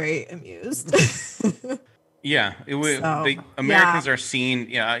very amused. yeah, it was. So, The Americans are seen.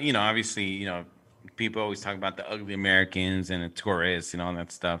 Yeah, you know, obviously, you know, people always talk about the ugly Americans and the tourists and all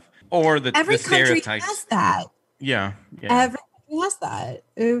that stuff, or the Every the country stereotypes. has that. Yeah. Every country has that.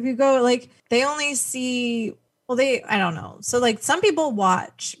 If you go, like, they only see, well, I don't know. So, like, some people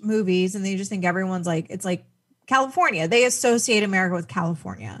watch movies and they just think everyone's like, it's like California. They associate America with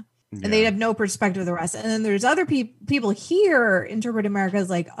California and they have no perspective of the rest. And then there's other people here interpret America as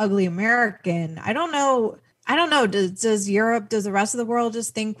like ugly American. I don't know. Does Europe, does the rest of the world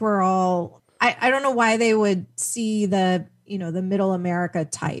just think we're all, I don't know why they would see the middle America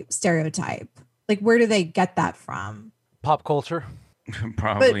type stereotype. Like, where do they get that from? Pop culture.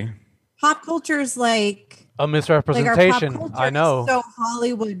 Probably. Pop culture is like A our misrepresentation. pop culture I know. is so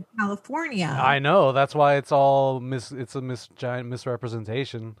Hollywood, California. I know. That's why it's all it's a giant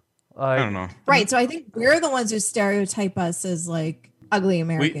misrepresentation. I don't know. Right. So I think we're the ones who stereotype us as like ugly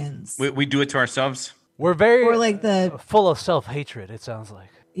Americans. We do it to ourselves. We're very or like the full of self-hatred, it sounds like.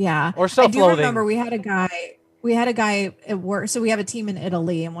 yeah. Or I do self-loathing. remember we had a guy at work. So we have a team in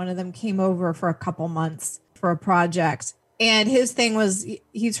Italy, and one of them came over for a couple months for a project. And his thing was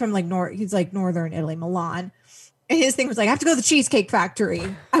he's from like northern Italy, Milan. And his thing was like, I have to go to the Cheesecake Factory.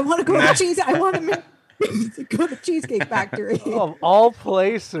 I want to go to the cheese. I want to go to the Cheesecake Factory. Of all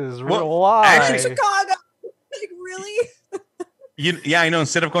places, Well, why? actually- Chicago. Like, really? Yeah, I know.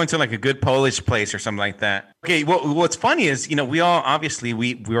 Instead of going to like a good Polish place or something like that. Okay, well, what's funny is, you know, we all obviously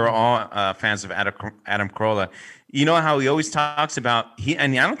we were all fans of Adam Carolla. You know how he always talks about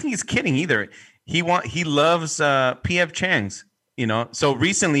and I don't think he's kidding either. He loves P.F. Chang's. You know, so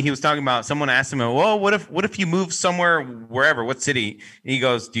recently he was talking about, someone asked him, well, what if you move somewhere, wherever, what city? And he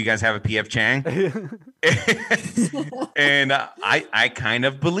goes, do you guys have a P.F. Chang? And I kind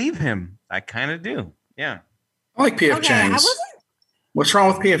of believe him. I kind of do. Yeah. I like P.F. Okay, Chang's. What's wrong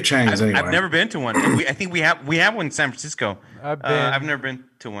with P.F. Chang's anyway? I've never been to one. And I think we have one in San Francisco. I've never been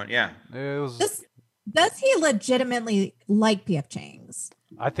to one. Yeah. It was. Does he legitimately like P.F. Chang's?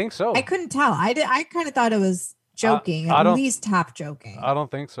 I think so. I couldn't tell. I kind of thought it was joking, I at don't- least half joking. I don't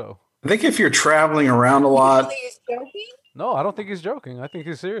think so. I think if you're traveling around a lot, Really, he's joking? No, I don't think he's joking. I think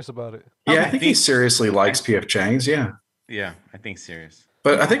he's serious about it. yeah, Okay. I think he seriously likes P.F. Chang's. Yeah. Yeah. I think serious.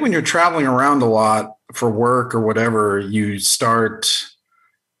 But I think when you're traveling around a lot for work or whatever, you start,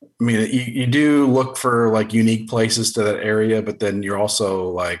 I mean, you do look for like unique places to that area, but then you're also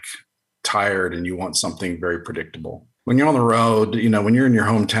like tired and you want something very predictable. When you're on the road, you know, when you're in your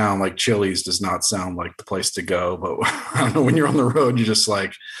hometown, like Chili's does not sound like the place to go. But I don't know, when you're on the road, you're just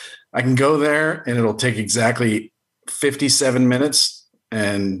like, I can go there and it'll take exactly 57 minutes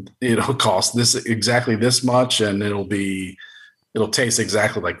and it'll cost exactly this much and it'll taste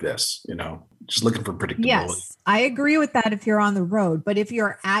exactly like this, you know, just looking for predictability. Yes, I agree with that if you're on the road. But if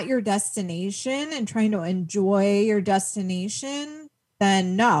you're at your destination and trying to enjoy your destination,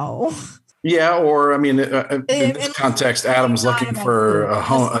 then no. Yeah, or I mean, in It- this it- context, Adam's not looking about for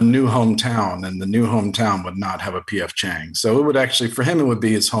food. a new hometown, and the new hometown would not have a PF Chang's. So it would actually, for him, it would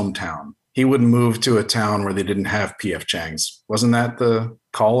be his hometown. He wouldn't move to a town where they didn't have PF Chang's. Wasn't that the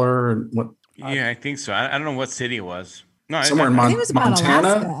caller? What, Yeah, I think so. I don't know what city it was. No, somewhere in I think it was about Montana?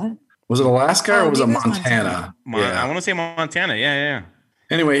 Alaska. Was it Alaska or Oh, was it maybe it was Montana? I want to say Montana. Yeah,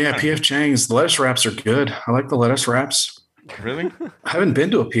 Anyway, yeah, PF Chang's. The lettuce wraps are good. I like the lettuce wraps. yeah. Really? I haven't been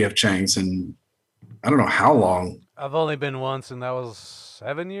to a PF Chang's in I don't know how long. I've only been once, and that was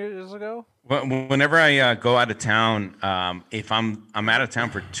 7 years ago. Whenever I go out of town, if I'm out of town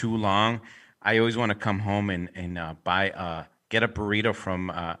for too long, I always want to come home and get a burrito from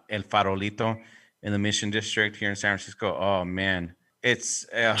El Farolito in the Mission District here in San Francisco. Oh man, it's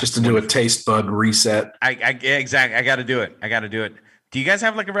Just to do a taste bud reset. Yeah, exactly. I got to do it. Do you guys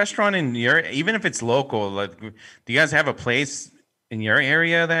have like a restaurant in your, even if it's local? Like, do you guys have a place in your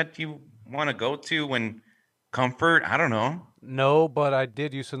area that you want to go to when comfort? I don't know. No, but I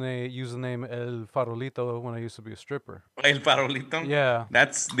did use the name El Farolito when I used to be a stripper. El Farolito. Yeah,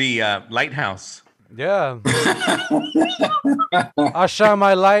 That's the lighthouse. yeah. I shine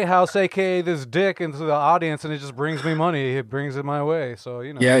my lighthouse, aka this dick, into the audience, and it just brings me money. It brings it my way. So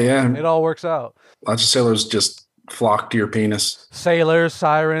Yeah. it all works out. Lots of sailors just flock to your penis. Sailors,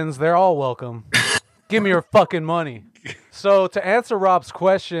 sirens, they're all welcome. Give me your fucking money. So to answer Rob's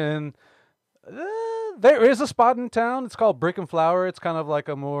question, there is a spot in town. It's called Brick and Flower. It's kind of like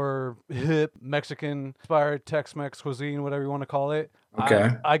a more hip Mexican-inspired Tex-Mex cuisine, whatever you want to call it. Okay.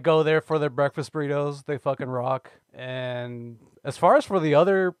 I go there for their breakfast burritos. They fucking rock. And as far as for the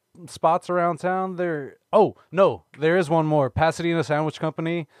other spots around town, there is one more. Pasadena Sandwich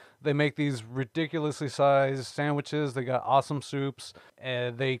Company. They make these ridiculously sized sandwiches. They got awesome soups,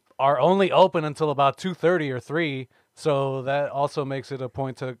 and they are only open until about 2:30 or 3. So that also makes it a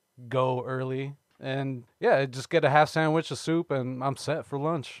point to go early. And yeah, just get a half sandwich, a soup, and I'm set for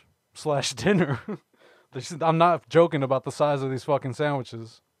lunch / dinner. I'm not joking about the size of these fucking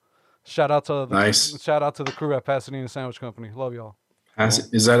sandwiches. Shout out to the crew at Pasadena Sandwich Company. Love y'all.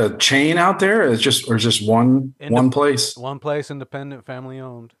 Is that a chain out there? Or is just one place? One place, independent, family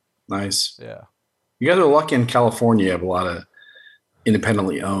owned. Nice. Yeah. You guys are lucky in California. You have a lot of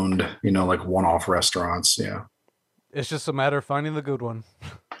independently owned, like one-off restaurants. Yeah. It's just a matter of finding the good one.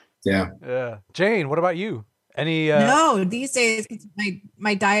 Yeah. Yeah. Jane, what about you? Any No, these days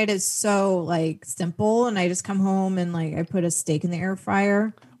my diet is so like simple, and I just come home and like I put a steak in the air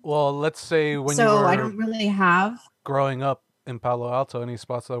fryer. Well, let's say when you So were I don't really have. growing up in Palo Alto, any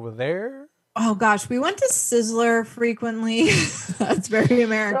spots that were there? Oh gosh, we went to Sizzler frequently. That's very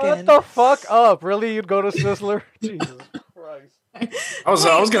American. Shut the fuck up. Really? You'd go to Sizzler? Jesus Christ. I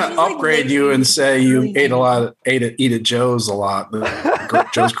was going to upgrade you and say you eat at Joe's a lot,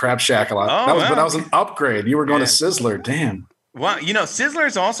 Joe's Crab Shack a lot. Oh, But that wow. was an upgrade. You were going Yeah. to Sizzler. Damn. Well, Sizzler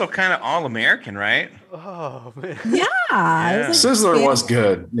is also kind of all American, right? Oh, man. Yeah. Yeah. It was Sizzler like, was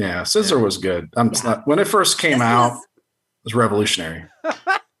good. Yeah, Sizzler was good. When it first came This out, is- it was revolutionary.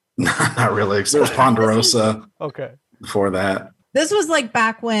 Not really, because there was Ponderosa Okay. before that. This was like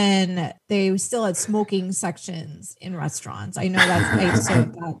back when they still had smoking sections in restaurants. I know I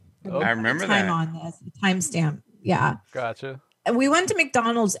served that. I remember time that. on this timestamp. Yeah. Gotcha. And we went to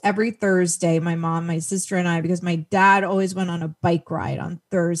McDonald's every Thursday, my mom, my sister, and I, because my dad always went on a bike ride on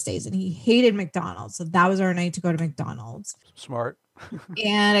Thursdays and he hated McDonald's. So that was our night to go to McDonald's. Smart.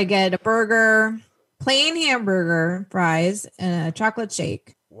 And I get a burger, plain hamburger, fries, and a chocolate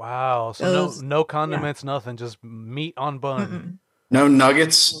shake. Wow. So Those- no condiments, nothing. Just meat on bun. Mm-mm. No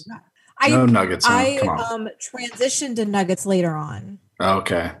nuggets. No nuggets. Huh? I Come on. transitioned to nuggets later on.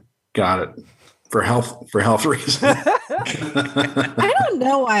 Okay, got it. For health reasons. I don't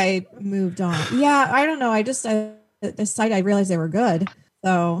know why I moved on. Yeah, I don't know. I decided I realized they were good.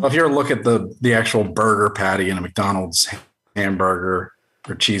 So Well, if you ever look at the actual burger patty in a McDonald's hamburger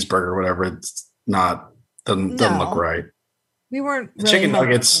or cheeseburger, whatever, it's not doesn't look No. right. we weren't The really chicken healthy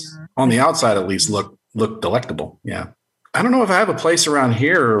nuggets there. on the outside at least look delectable. Yeah. I don't know if I have a place around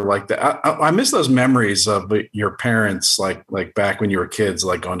here like that. I miss those memories of your parents, like back when you were kids,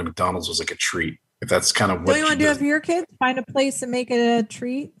 like going to McDonald's was like a treat. If that's kind of What what do you want to do for your kids? Find a place and make it a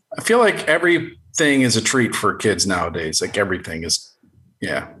treat. I feel like everything is a treat for kids nowadays. Like everything is,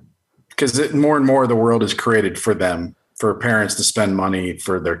 yeah, because more and more the world is created for them, for parents to spend money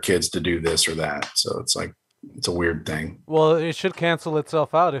for their kids to do this or that. So it's like, it's a weird thing. Well, it should cancel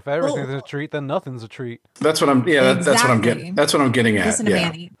itself out. If everything's Well- a treat, then nothing's a treat. That's what I'm. Yeah, that's what I'm Exactly. getting. That's what I'm getting at. Listen to Yeah,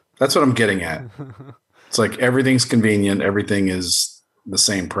 Manny. that's what I'm getting at. It's like everything's convenient. Everything is the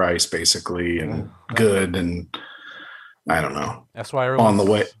same price basically, and good. And I don't know. That's why On the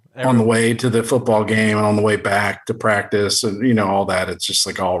way. on the way to the football game and on the way back to practice and, all that. It's just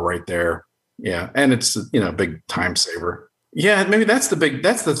like all right there. Yeah. And it's, a big time saver. Yeah. Maybe that's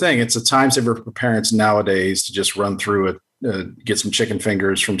the thing. It's a time saver for parents nowadays to just run through it, get some chicken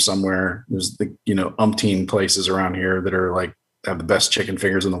fingers from somewhere. There's umpteen places around here that are like, have the best chicken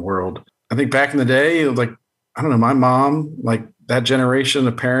fingers in the world. I think back in the day, like, I don't know, my mom, like that generation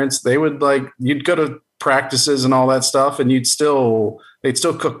of parents, they would you'd go to practices and all that stuff and they'd still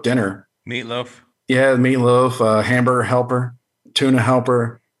cook dinner. Meatloaf. Yeah. Meatloaf, hamburger helper, tuna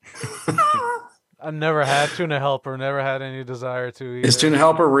helper. I never had tuna helper, never had any desire to either. Is tuna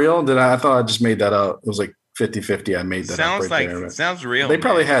helper real? I thought I just made that up. It was like 50-50. I made that sounds up. Sounds real. They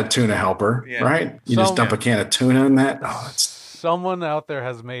probably had tuna helper, right? You just dump a can of tuna in that. Oh, someone out there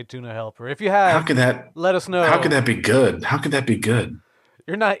has made tuna helper. If you have, how could that? Let us know. How could that be good? How could that be good?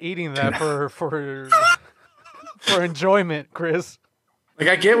 You're not eating that for enjoyment, Chris. Like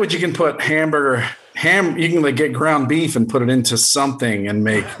I get what you can put ham. You can get ground beef and put it into something and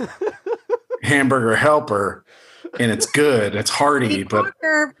make hamburger helper, and it's good. It's hearty.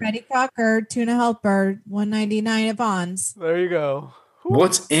 Betty Crocker, tuna helper, $1.99 at Vons. There you go.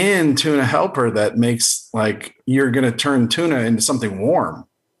 What's in tuna helper that makes you're going to turn tuna into something warm,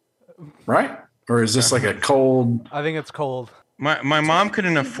 right? Or is this like a cold? I think it's cold. My mom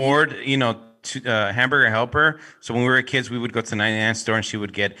couldn't afford, hamburger helper. So when we were kids, we would go to the 99 store and she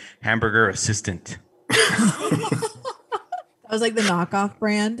would get hamburger assistant. That was like the knockoff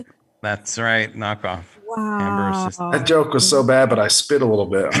brand. That's right. Knockoff. Wow. Hamburger assistant. That joke was so bad, but I spit a little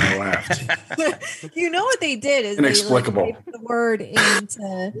bit and I laughed. You know what they did is inexplicable. They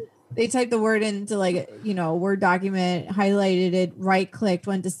typed the word into a Word document, highlighted it, right clicked,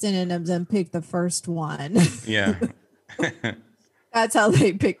 went to synonyms and picked the first one. Yeah. That's how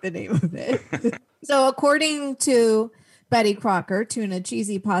they picked the name of it. So according to Betty Crocker, tuna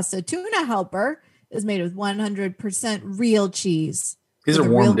cheesy pasta tuna helper is made with 100% real cheese. These are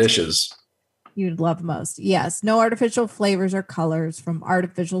warm dishes. You'd love most. Yes. No artificial flavors or colors from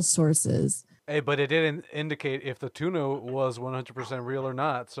artificial sources. Hey, but it didn't indicate if the tuna was 100% real or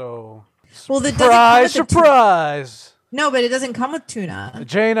not. So, surprise. No, but it doesn't come with tuna.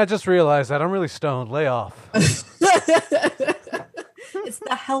 Jane, I just realized that. I'm really stoned. Lay off. It's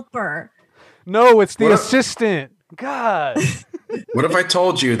the helper. No, it's the assistant. God. What if I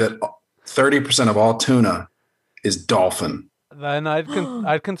told you that 30% of all tuna is dolphin? Then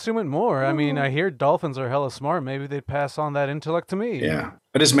I'd consume it more. I mean, I hear dolphins are hella smart. Maybe they'd pass on that intellect to me. Yeah.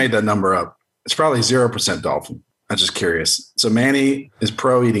 I just made that number up. It's probably 0% dolphin. I'm just curious. So Manny is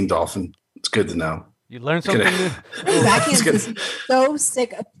pro eating dolphin. It's good to know. You learn something new. Backhand is so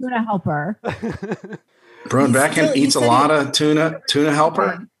sick of tuna helper. Bruin Backhand eats a lot of tuna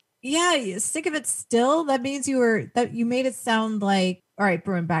helper. Yeah, you're sick of it still. That means you made it sound like, all right,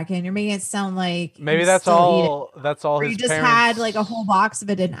 Bruin Backhand, you're making it sound like maybe that's all. That's all. You just had like a whole box of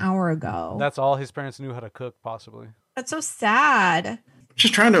it an hour ago. That's all his parents knew how to cook, possibly. That's so sad.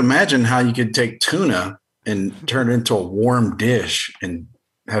 Just trying to imagine how you could take tuna and turn it into a warm dish and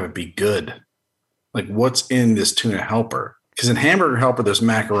have it be good. Like what's in this tuna helper? Because in hamburger helper, there's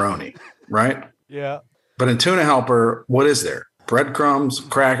macaroni, right? Yeah. But in tuna helper, what is there? Breadcrumbs,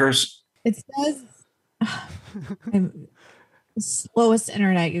 crackers. It says slowest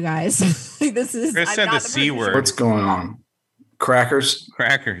internet, you guys. This is. Chris said the C word. What's going on? Crackers.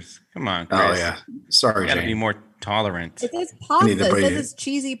 Come on, Chris. Oh yeah. Sorry, you gotta Jane. be more tolerant. It says pasta. It says it's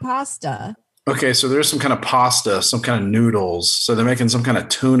cheesy pasta. Okay, so there's some kind of pasta, some kind of noodles. So they're making some kind of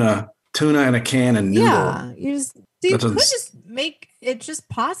tuna in a can and noodle. Yeah, you could just make it just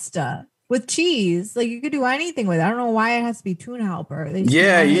pasta with cheese. Like you could do anything with it. I don't know why it has to be tuna helper.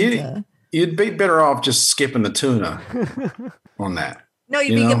 You'd be better off just skipping the tuna on that. No,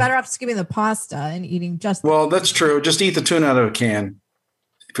 you'd be better off skipping the pasta and eating just. Well, that's true. Just eat the tuna out of a can.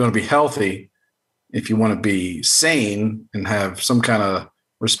 If you want to be healthy, if you want to be sane and have some kind of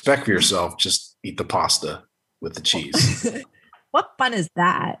respect for yourself, just eat the pasta with the cheese. What fun is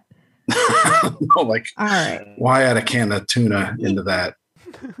that? All right. Why add a can of tuna into that?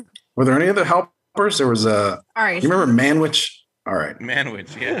 Were there any other helpers? There was a. All right. You remember Manwich? All right.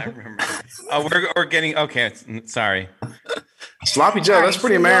 Manwich. Yeah, I remember. we're getting okay. Sorry. Sloppy Joe. That's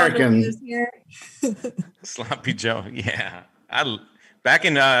pretty American. Sloppy Joe. Yeah. Back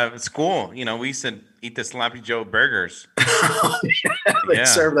in school, we used to eat the Sloppy Joe burgers. They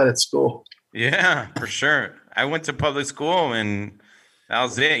serve that at school. Yeah, for sure. I went to public school and that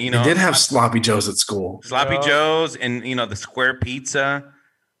was it. They did have Sloppy Joes at school. Sloppy Joes and the square pizza.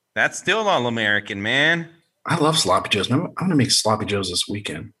 That's still all American, man. I love Sloppy Joes. I'm going to make Sloppy Joes this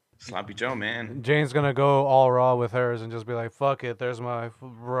weekend. Sloppy Joe, man. Jane's gonna go all raw with hers and just be like, "Fuck it, there's my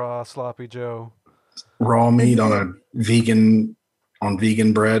raw sloppy Joe." Raw meat on vegan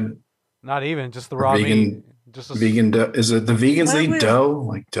bread. Not even just the Or raw vegan- meat. Just a Vegan dough. Is it the vegans What eat would- dough?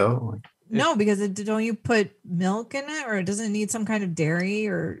 Like dough? No, because don't you put milk in it, or doesn't it need some kind of dairy?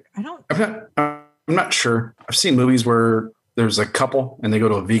 Or I don't. I'm not sure. I've seen movies where there's a couple and they go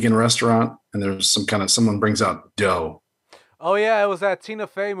to a vegan restaurant and there's someone brings out dough. Oh yeah, it was that Tina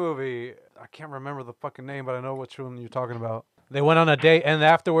Fey movie. I can't remember the fucking name, but I know which one you're talking about. They went on a date, and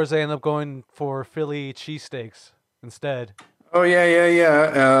afterwards they ended up going for Philly cheesesteaks instead. Oh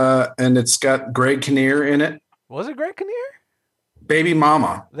yeah. And it's got Greg Kinnear in it. Was it Greg Kinnear? Baby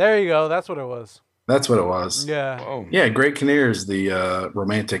Mama. There you go. That's what it was. That's what it was. Yeah. Whoa. Yeah, Greg Kinnear is the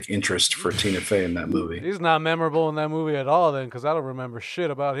romantic interest for Tina Fey in that movie. He's not memorable in that movie at all then, because I don't remember shit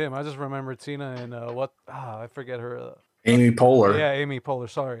about him. I just remember Tina and I forget her. Amy Poehler. Yeah, Amy Poehler.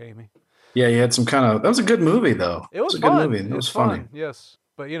 Sorry, Amy. Yeah, he had some kind of. That was a good movie, though. It was a fun. good movie. It was funny. fun. Yes,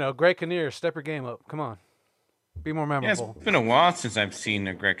 but Greg Kinnear, step your game up. Come on, be more Yeah, it's memorable. been a while since I've seen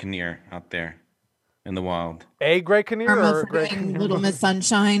a Greg Kinnear out there in the wild. A Greg Kinnear Irma or Greg forgetting Kinnear? Little Miss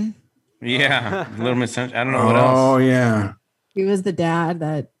Sunshine. Yeah, Little Miss Sunshine. I don't know what Oh else. yeah. He was the dad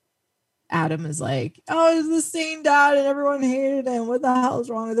that Adam is like, oh, he's the same dad, and everyone hated him. What the hell is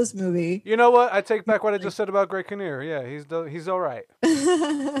wrong with this movie? You know what? I take back what I just said about Greg Kinnear. Yeah, he's all right.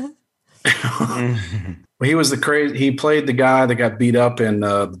 Well, he was the crazy. He played the guy that got beat up in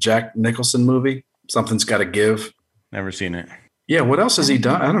the Jack Nicholson movie. Something's Got to Give. Never seen it. Yeah. What else has he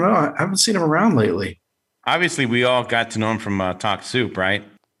done? I don't know. I haven't seen him around lately. Obviously, we all got to know him from Talk Soup, right?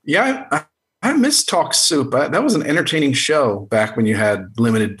 Yeah, I miss Talk Soup. That was an entertaining show back when you had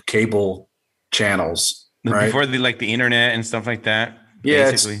limited cable channels, right? Before the internet and stuff like that.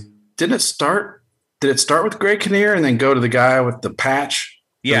 Yeah, basically. Did it start with Greg Kinnear and then go to the guy with the patch?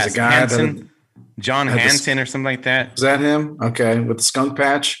 Yeah, There's a guy Hansen, John had this- Hansen or something like that. Is that him? Okay, with the skunk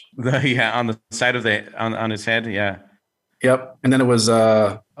patch. Yeah, on the side of on his head. Yeah. Yep. And then it was I'm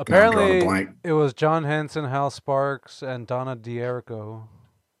drawing a Apparently, blank. it was John Henson, Hal Sparks, and Donna D'Errico.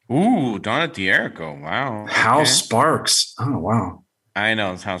 Ooh, Donna D'Errico. Wow. Hal okay. Sparks. Oh wow. I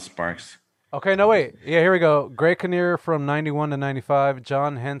know it's Hal Sparks. Okay, no wait. Yeah, here we go. Greg Kinnear from 91 to 95,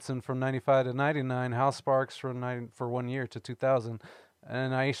 John Henson from 95 to 99, Hal Sparks for 1 year to 2000,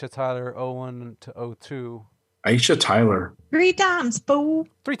 and Aisha Tyler 01 to 02. Aisha Tyler. 3 times, fool.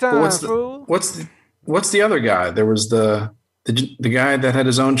 3 But times, fool. what's the other guy? There was the guy that had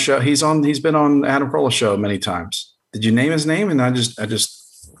his own show. He's been on Adam Carolla's show many times. Did you name his name? And I just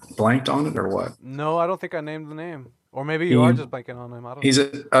blanked on it or what? No, I don't think I named the name. Or maybe you are He- just blanking on him. I don't He's know.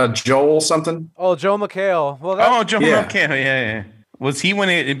 a Joel something. Oh, Joe McHale. Well, Oh, Joe Yeah. McHale. Yeah. Was he when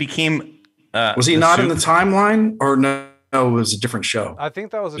it became? Was he not in the timeline or no? No, it was a different show. I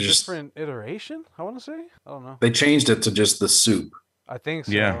think that was a Just- different iteration, I want to say. I don't know. They changed it to just the soup. I think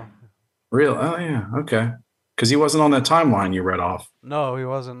so. Yeah. Real? Oh yeah. Okay. Because he wasn't on that timeline you read off. No, he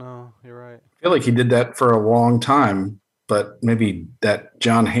wasn't. No, you're right. I feel like he did that for a long time, but maybe that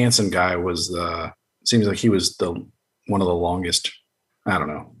John Hansen guy was seems like he was one of the longest. I don't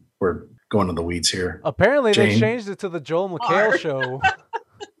know. We're going to the weeds here. Apparently, they Jane? changed it to the Joel McHale Hard. show.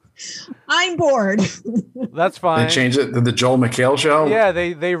 I'm bored. That's fine. They changed it to the Joel McHale show. Yeah,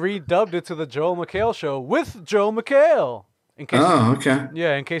 they redubbed it to the Joel McHale show with Joe McHale. In case, Oh, okay.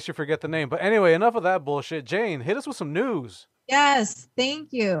 yeah, in case you forget the name. But anyway, enough of that bullshit. Jane, hit us with some news. Yes,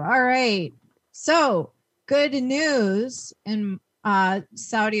 thank you. All right. So, good news in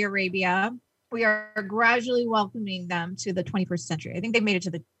Saudi Arabia. We are gradually welcoming them to the 21st century. I think they made it to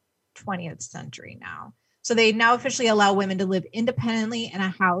the 20th century now. So they now officially allow women to live independently in a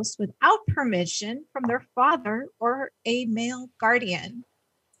house without permission from their father or a male guardian.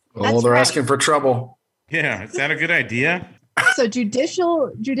 Oh, That's they're right. asking for trouble. Yeah, is that a good idea? So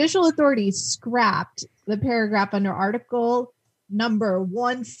judicial authorities scrapped the paragraph under Article number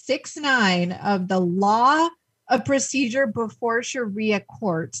 169 of the Law of Procedure before Sharia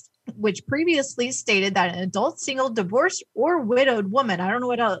courts, which previously stated that an adult, single, divorced, or widowed woman, I don't know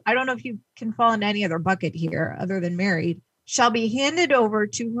what else, I don't know if you can fall into any other bucket here other than married, shall be handed over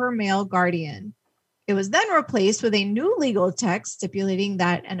to her male guardian. It was then replaced with a new legal text stipulating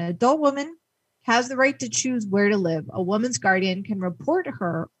that an adult woman has the right to choose where to live. A woman's guardian can report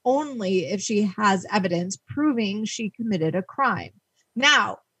her only if she has evidence proving she committed a crime.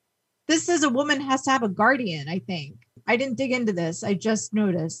 Now, this says a woman has to have a guardian, I think. I didn't dig into this. I just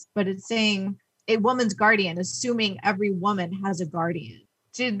noticed, but it's saying a woman's guardian, assuming every woman has a guardian.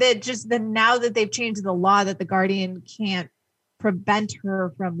 So that just then now that they've changed the law that the guardian can't prevent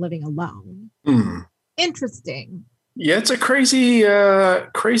her from living alone. Hmm. Interesting. Yeah, it's a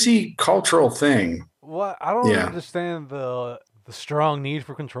crazy cultural thing. What? I don't Yeah. understand the strong need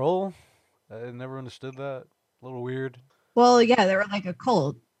for control. I never understood that. A little weird. Well, yeah, they were like a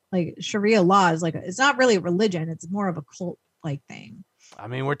cult. Like Sharia law is like it's not really a religion; it's more of a cult like thing. I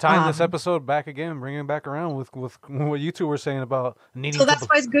mean, we're tying this Um, episode back again, bringing it back around with what you two were saying about needing So to. that's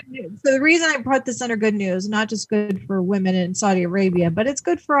why it's good news. So the reason I brought this under good news, not just good for women in Saudi Arabia, but it's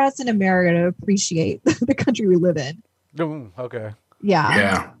good for us in America to appreciate the country we live in. Okay. Yeah.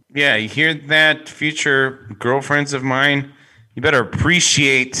 Yeah. Yeah, you hear that, future girlfriends of mine? You better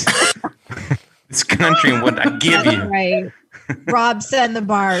appreciate this country and what I give That's you. right. Rob setting the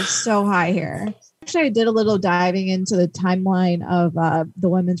bar so high here. Actually, I did a little diving into the timeline of the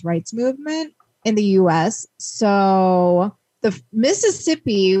women's rights movement in the U.S. So the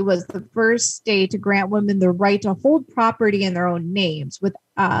Mississippi was the first state to grant women the right to hold property in their own names, but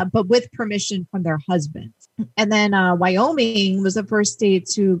with permission from their husbands. And then Wyoming was the first state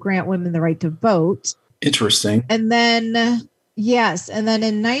to grant women the right to vote. Interesting. And then yes, and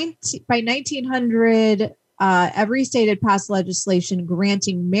then by 1900, every state had passed legislation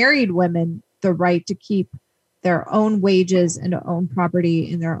granting married women the right to keep their own wages and to own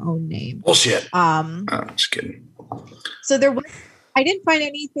property in their own name. Bullshit. Um, Oh, just kidding. so I didn't find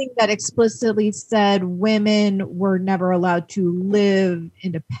anything that explicitly said women were never allowed to live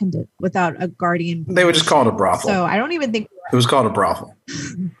independent without a guardian. They would just call it a brothel. So I don't even think It was called a brothel.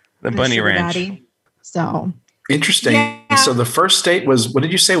 The Bunny sugar Ranch. daddy. So Interesting. Yeah. So the first state was, what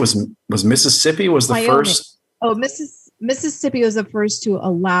did you say was Mississippi was the Wyoming. first? Mississippi was the first to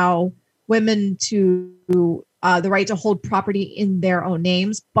allow women to the right to hold property in their own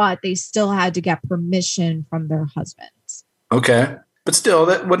names, but they still had to get permission from their husbands. Okay. But still,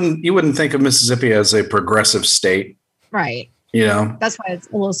 you wouldn't think of Mississippi as a progressive state, Right. you know? That's why it's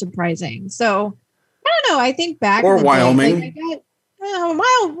a little surprising. So I don't know. I think back Or in the Wyoming. Day, Wyoming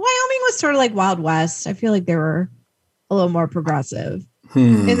was sort of like Wild West. I feel like they were a little more progressive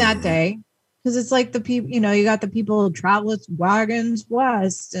in that day. Because it's like the people, you got the people who travel with wagons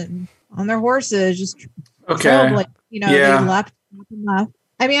west and on their horses, just Okay. like, Yeah. they left and left.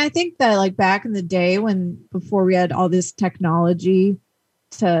 I mean, I think that like back in the day before we had all this technology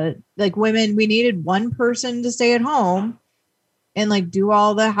to like women, we needed one person to stay at home and like do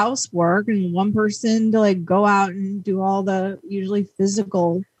all the housework and one person to like go out and do all the usually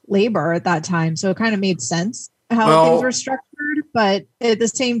physical labor at that time. So it kind of made sense how things were structured. But at the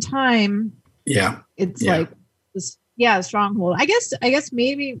same time, Yeah. it's Yeah. like this, a stronghold. I guess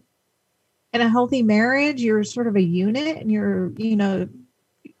maybe in a healthy marriage, you're sort of a unit and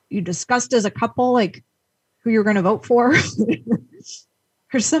you discussed as a couple, like who you're going to vote for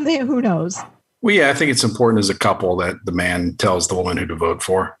or something. Who knows? Well, yeah, I think it's important as a couple that the man tells the woman who to vote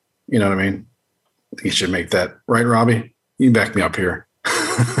for. You know what I mean? I think you should make that right, Robbie. You can back me up here.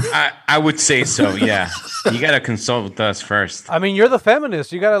 I would say so, yeah. You got to consult with us first. I mean, you're the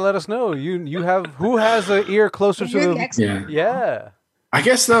feminist. You got to let us know. You have who has an ear closer to You're the the. expert. Yeah. I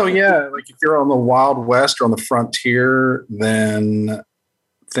guess though, yeah, like if you're on the Wild West or on the frontier, then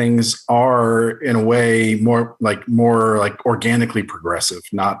things are in a way more like organically progressive,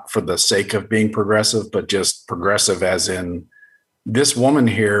 not for the sake of being progressive, but just progressive as in this woman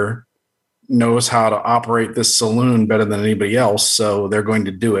here knows how to operate this saloon better than anybody else. So they're going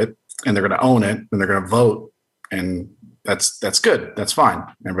to do it and they're going to own it and they're going to vote. And that's good. That's fine.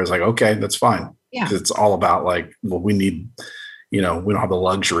 Everybody's like, okay, that's fine. Yeah. 'Cause it's all about like, well, we need, we don't have the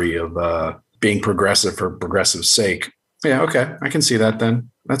luxury of being progressive for progressive's sake. Yeah. Okay. I can see that then.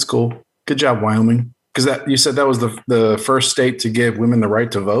 That's cool. Good job, Wyoming. Because that you said that was the first state to give women the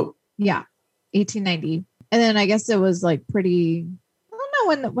right to vote. Yeah. 1890. And then I guess it was like pretty, I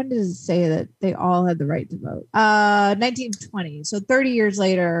don't know when does it say that they all had the right to vote? 1920. So 30 years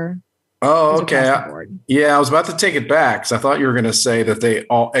later. Oh, it was okay. across the board. Yeah, I was about to take it back because I thought you were going to say that they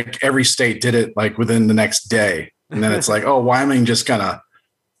all every state did it like within the next day, and then it's like, oh, Wyoming just kind of,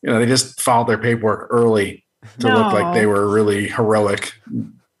 they just filed their paperwork early to look like they were really heroic.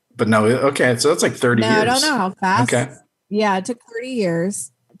 But no, okay, so that's like 30 years. I don't know how fast. Okay. Yeah, it took 30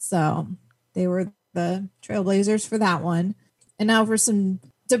 years. So they were the trailblazers for that one. And now for some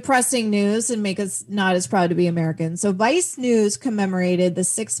depressing news and make us not as proud to be Americans. So Vice News commemorated the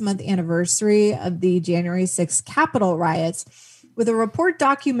 6-month anniversary of the January 6th Capitol riots with a report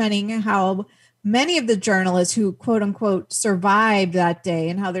documenting how many of the journalists who quote unquote survived that day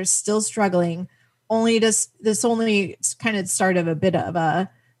and how they're still struggling. This only kind of started a bit of a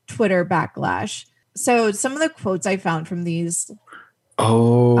Twitter backlash. So some of the quotes I found from these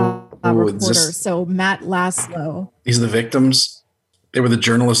reporters. So Matt Laszlo. These are the victims. They were the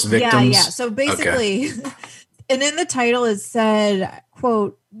journalist victims. Yeah. So basically, And in the title it said,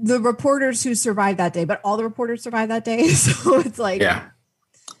 quote, the reporters who survived that day, but all the reporters survived that day. So it's like, Yeah.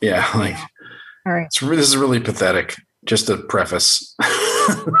 Like, all right. this is really pathetic. Just a preface.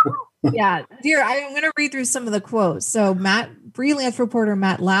 Yeah, dear, I'm going to read through some of the quotes. So freelance reporter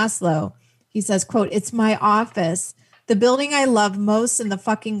Matt Laszlo, he says, quote, it's my office, the building I love most in the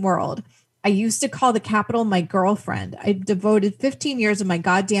fucking world. I used to call the Capitol my girlfriend. I devoted 15 years of my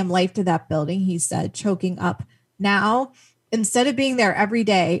goddamn life to that building, he said, choking up. Now, instead of being there every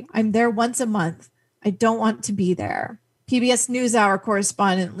day, I'm there once a month. I don't want to be there. PBS NewsHour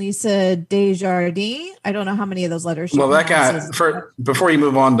correspondent Lisa Desjardins. I don't know how many of those letters. Well, that guy, before you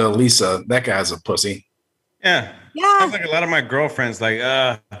move on to Lisa, that guy's a pussy. Yeah. Yeah. Sounds like a lot of my girlfriends, like,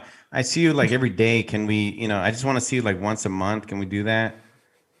 I see you like every day. Can we, I just want to see you like once a month. Can we do that?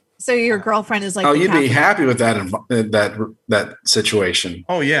 So your girlfriend is like, oh, you'd be happy with that situation.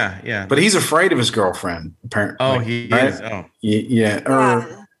 Oh, yeah. But he's afraid of his girlfriend, apparently. Oh, he is. Oh, yeah.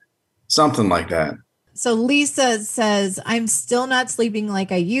 Or something like that. So Lisa says, I'm still not sleeping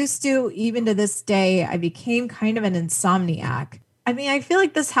like I used to. Even to this day, I became kind of an insomniac. I mean, I feel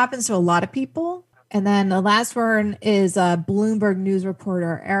like this happens to a lot of people. And then the last one is Bloomberg News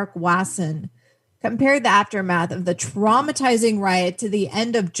reporter Eric Wasson compared the aftermath of the traumatizing riot to the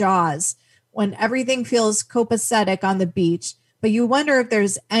end of Jaws, when everything feels copacetic on the beach, but you wonder if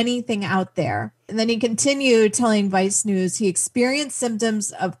there's anything out there. And then he continued telling Vice News he experienced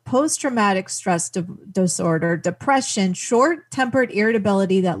symptoms of post-traumatic stress disorder, depression, short-tempered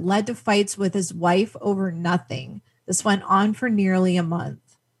irritability that led to fights with his wife over nothing. This went on for nearly a month.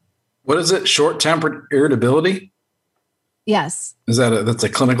 What is it? Short-tempered irritability? Yes. That's a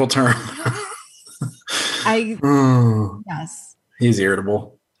clinical term? Yes. He's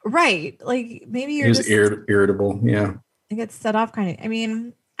irritable. Right. Like maybe you're just irritable. Yeah. It gets set off kind of. I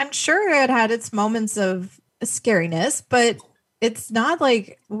mean, I'm sure it had its moments of scariness, but it's not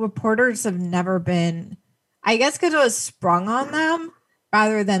like reporters have never been, I guess because it was sprung on them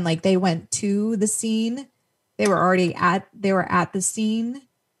rather than like they went to the scene. They were at the scene.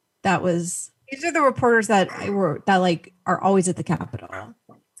 These are the reporters that are always at the Capitol.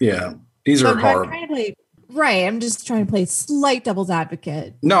 Yeah. These are horrible. I'm just trying to play slight devil's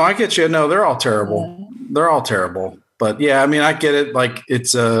advocate. No, I get you. No, they're all terrible. They're all terrible. But yeah, I mean, I get it. Like I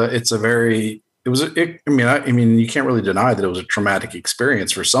mean, you can't really deny that it was a traumatic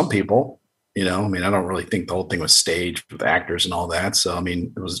experience for some people. I mean, I don't really think the whole thing was staged with actors and all that. So, I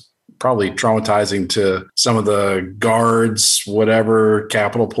mean, it was probably traumatizing to some of the guards, whatever,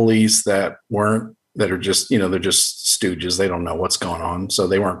 Capitol Police that are just, they're just stooges. They don't know what's going on. So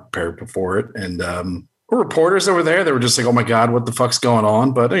they weren't prepared for it. And, reporters that were there, they were just like, oh my God, what the fuck's going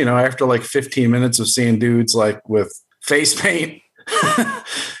on? But, after like 15 minutes of seeing dudes like with face paint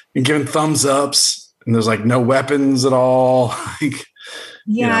and giving thumbs ups and there's like no weapons at all. I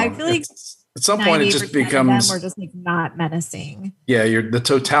feel like at some point it just becomes, we're just like not menacing. Yeah. The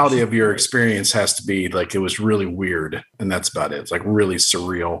totality of your experience has to be like, it was really weird. And that's about it. It's like really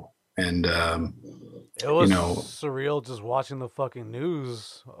surreal. And, it was surreal just watching the fucking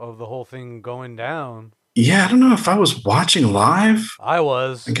news of the whole thing going down. Yeah, I don't know if I was watching live. I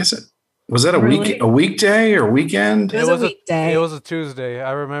was. I guess was that a weekday or weekend? It was a weekday. It was a Tuesday.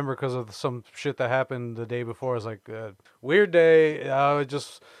 I remember because of some shit that happened the day before. It was like a weird day. I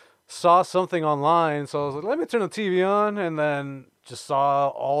just saw something online, so I was like, let me turn the TV on, and then just saw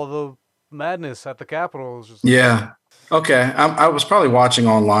all the madness at the Capitol. It was just yeah. Okay. I was probably watching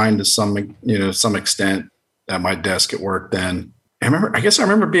online to some extent at my desk at work then. I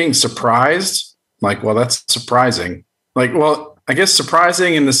remember being surprised. Like, well, that's surprising. Like, well, I guess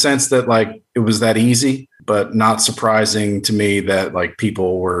surprising in the sense that like it was that easy, but not surprising to me that like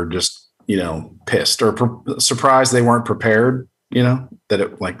people were just, pissed or surprised they weren't prepared, that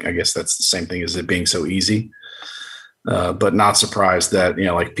it like, I guess that's the same thing as it being so easy. But not surprised that,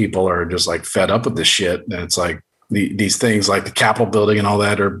 like people are just like fed up with this shit. And it's like, these things like the Capitol building and all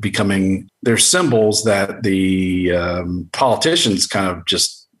that are becoming, they're symbols that the politicians kind of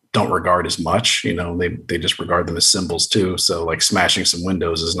just don't regard as much. They just regard them as symbols too. So like smashing some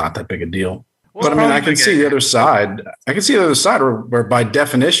windows is not that big a deal. Well, but I mean, I can see the other side. I can see the other side where by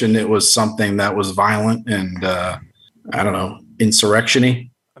definition it was something that was violent and I don't know, insurrection-y.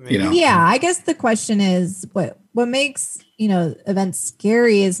 Yeah, I guess the question is what makes events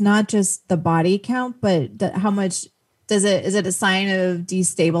scary is not just the body count, but how much is it a sign of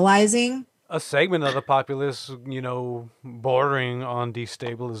destabilizing a segment of the populace, bordering on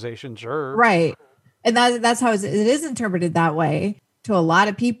destabilization, sure. Right. And that's how it is interpreted that way to a lot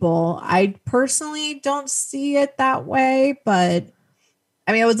of people. I personally don't see it that way, but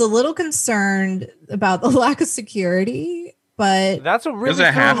I mean, I was a little concerned about the lack of security, but That's what really was a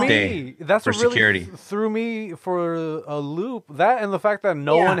threw half me. day That's for what really security. threw me for a loop. That and the fact that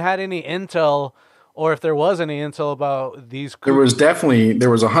no Yeah. one had any intel, or if there was any intel about these. There was 100%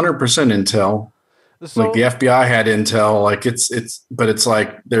 intel. So Like the FBI had intel. Like but it's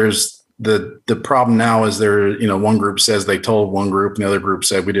like there's the problem now is one group says they told one group and the other group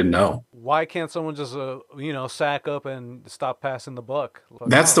said we didn't know. why can't someone just sack up and stop passing the buck? Like,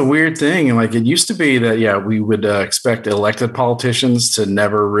 That's the no. weird thing. And like it used to be that, we would expect elected politicians to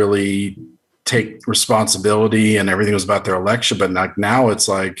never really take responsibility and everything was about their election. But like now it's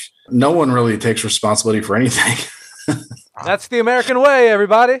like no one really takes responsibility for anything. That's the American way,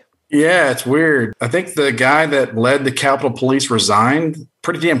 everybody. Yeah, it's weird. I think the guy that led the Capitol Police resigned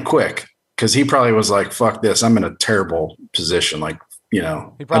pretty damn quick because he probably was like, fuck this. I'm in a terrible position. Like,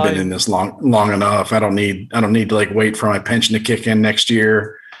 I've been in this long enough. I don't need to like wait for my pension to kick in next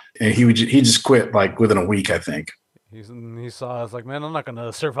year. And he just quit like within a week, I think. He saw. It's like, man, I'm not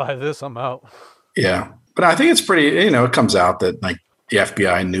gonna survive this. I'm out. Yeah, but I think it's pretty. It comes out that like the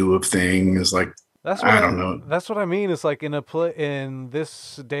FBI knew of things. Like That's what I don't know. That's what I mean. It's like in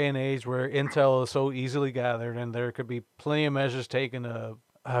this day and age where intel is so easily gathered, and there could be plenty of measures taken to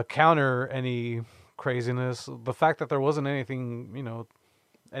counter any craziness. The fact that there wasn't anything,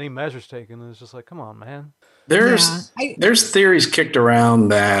 any measures taken is just like, come on, man. There's theories kicked around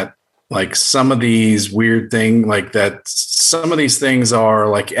that like some of these weird things, like that some of these things are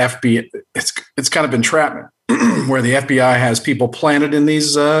like FBI. It's kind of entrapment. Where the FBI has people planted in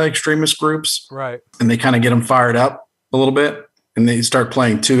these extremist groups, Right? And they kind of get them fired up a little bit, and they start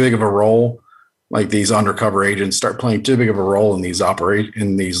playing too big of a role. Like these undercover agents start playing too big of a role in these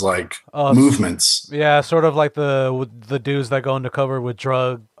movements. Yeah, sort of like the dudes that go undercover with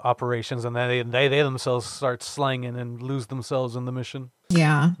drug operations, and then they themselves start slanging and lose themselves in the mission.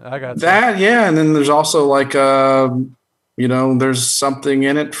 yeah. I got That, yeah, and then there's also like there's something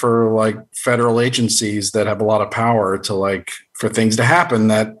in it for like federal agencies that have a lot of power to like for things to happen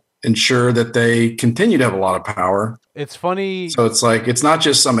that ensure that they continue to have a lot of power. It's funny. So it's like it's not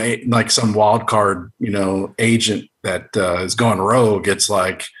just some wild card, agent that is going rogue. It's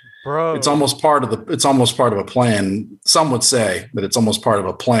like Bro, it's almost part of a plan. Some would say that it's almost part of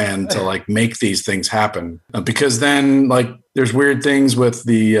a plan to like make these things happen because then like there's weird things with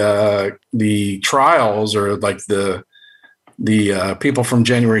the trials or like the people from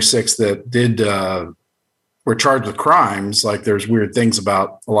January 6th that were charged with crimes. Like there's weird things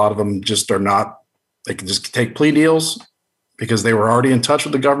about a lot of them just are not, they can just take plea deals because they were already in touch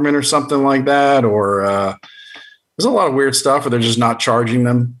with the government or something like that. Or there's a lot of weird stuff where they're just not charging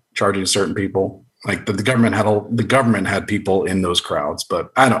certain people. Like the government had people in those crowds,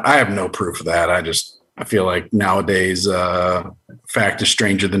 but I have no proof of that. I feel like nowadays fact is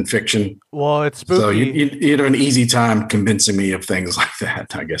stranger than fiction. well, it's spooky. So you have an easy time convincing me of things like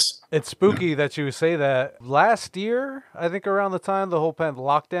that, I guess. It's spooky that you say that. Last year, I think around the time the whole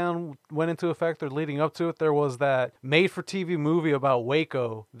lockdown went into effect or leading up to it, there was that made-for-TV movie about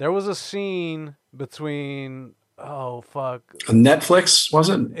Waco. There was a scene between, oh, fuck. Netflix, was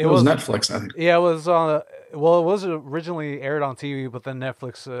it? It was Netflix, I think. Yeah, it was on. Well, it was originally aired on TV, but then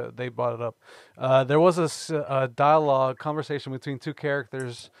Netflix, they bought it up. There was a dialogue, conversation between two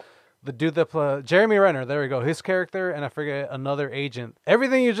characters. The dude that Jeremy Renner, there we go, his character, and I forget another agent.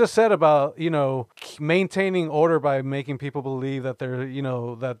 Everything you just said about, maintaining order by making people believe that they're,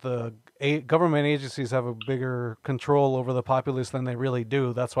 that the government agencies have a bigger control over the populace than they really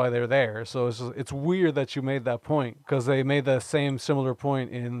do. That's why they're there. So it's weird that you made that point because they made the same similar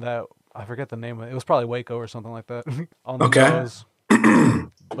point in that, I forget the name of it. It was probably Waco or something like that. On the nose.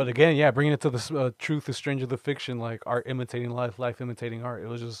 But again, yeah, bringing it to the truth is stranger than fiction, like art imitating life, life imitating art. It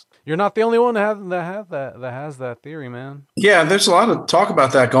was just, you're not the only one that has that theory, man. Yeah, there's a lot of talk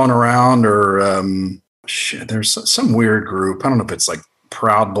about that going around, or there's some weird group. I don't know if it's like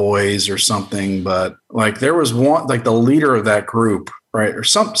Proud Boys or something, but like there was one, like the leader of that group, right, or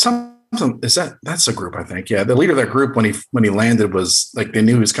something. That's a group, I think. Yeah, the leader of that group when he landed was like they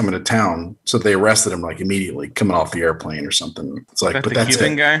knew he was coming to town, so they arrested him like immediately coming off the airplane or something. It's like, but that's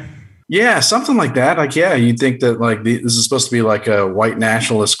Cuban guy. Yeah, something like that. Like, yeah, you'd think that like this is supposed to be like a white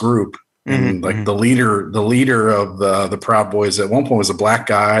nationalist group, and like the leader of the Proud Boys at one point was a black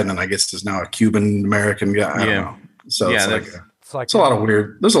guy, and then I guess is now a Cuban American guy. I don't know. So yeah, it's a lot of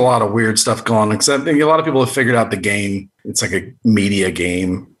weird. There's a lot of weird stuff going on. Except I think a lot of people have figured out the game. It's like a media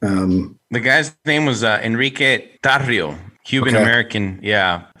game. The guy's name was Enrique Tarrio, Cuban American.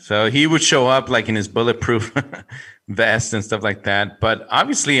 Yeah. So he would show up like in his bulletproof vest and stuff like that. But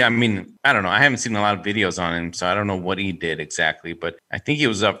obviously, I mean, I don't know. I haven't seen a lot of videos on him, so I don't know what he did exactly. But I think he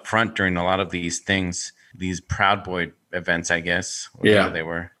was up front during a lot of these things, these Proud Boy events, I guess. Yeah. They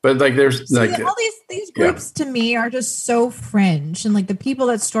were. But like, there's See, like, all these groups to me are just so fringe, and like the people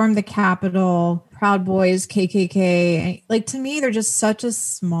that stormed the Capitol, Proud Boys, KKK, like to me they're just such a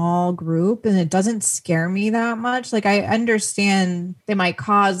small group, and it doesn't scare me that much. Like I understand they might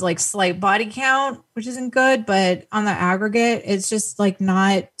cause like slight body count, which isn't good, but on the aggregate, it's just like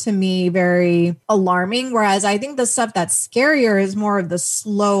not to me very alarming. Whereas I think the stuff that's scarier is more of the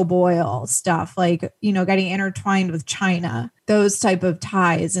slow boil stuff, like, you know, getting intertwined with China, those type of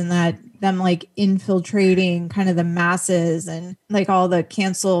ties, and that them like infiltrating kind of the masses, and like all the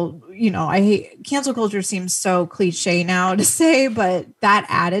cancel, you know, I hate cancel culture, seems so cliche now to say, but that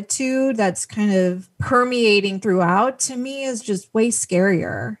attitude that's kind of permeating throughout to me is just way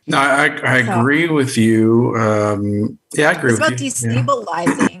scarier. no, I agree with you. Yeah, I agree It's with about you. Yeah.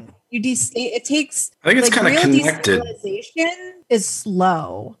 destabilizing. It takes, I think it's like, kind of real connected. destabilization is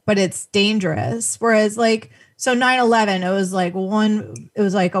slow, but it's dangerous. Whereas like, so 9/11, it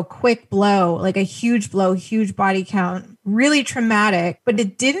was like a quick blow, like a huge blow, huge body count, really traumatic, but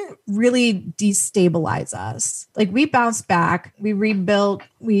it didn't really destabilize us. Like we bounced back, we rebuilt,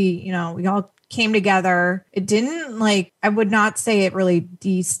 we all came together. It didn't, like, I would not say it really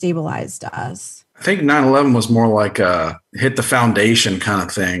destabilized us. I think 9/11 was more like a hit the foundation kind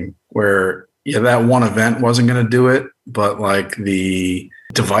of thing where, yeah, that one event wasn't going to do it, but like the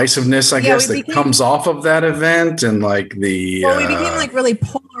divisiveness, I guess, that comes off of that event, and like the we became like really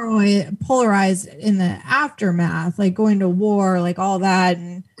polarized in the aftermath, like going to war, like all that,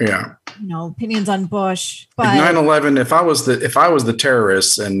 and yeah, you know, opinions on Bush. But like 9/11, if I was the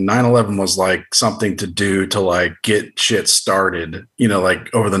terrorist, and 9/11 was like something to do to like get shit started, you know,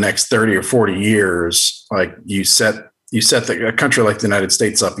 like over the next 30 or 40 years, like you set a country like the United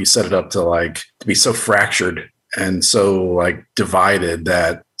States up, you set it up to be so fractured and so like divided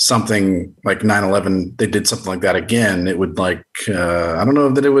that something like 9/11, they did something like that again, it would like, I don't know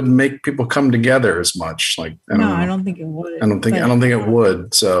that it would make people come together as much. Like, I don't think it would. I don't think it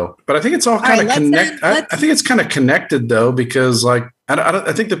would. So, but I think it's all kind of connected. I think it's kind of connected though, because like,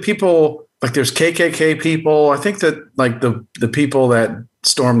 I think the people, like there's KKK people. I think that like the people that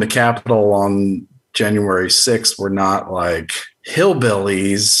stormed the Capitol on January 6th were not like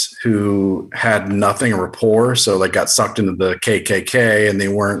hillbillies who had nothing rapport, so like got sucked into the KKK, and they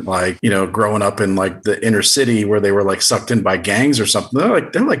weren't like, you know, growing up in like the inner city where they were like sucked in by gangs or something.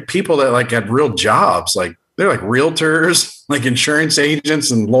 They're like people that like had real jobs, like they're like realtors, like insurance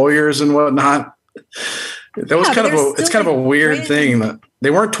agents and lawyers and whatnot. That was it's kind of a weird thing that they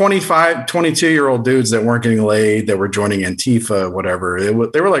weren't 25, 22-year-old dudes that weren't getting laid, that were joining Antifa, whatever.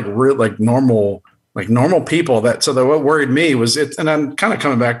 They were like real, like normal people. That what worried me was it, and I'm kind of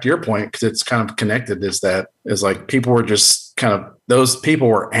coming back to your point because it's kind of connected, is like people were just kind of, those people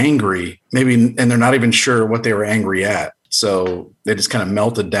were angry maybe, and they're not even sure what they were angry at. So they just kind of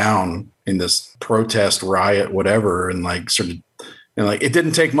melted down in this protest, riot, whatever, and like sort of, and like it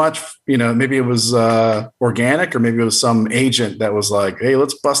didn't take much, you know, maybe it was organic, or maybe it was some agent that was like, hey,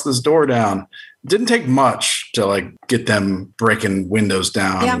 let's bust this door down. It didn't take much to like get them breaking windows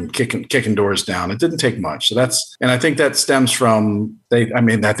down and kicking doors down. It didn't take much. So and I think that stems from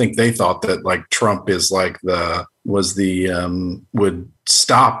I think they thought that like Trump is like would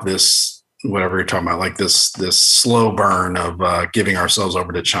stop this, whatever you're talking about, like this slow burn of giving ourselves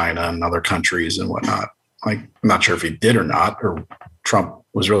over to China and other countries and whatnot. Like, I'm not sure if he did or not, or Trump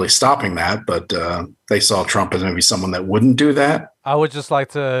was really stopping that, but they saw Trump as maybe someone that wouldn't do that. I would just like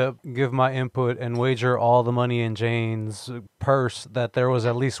to give my input and wager all the money in Jane's purse that there was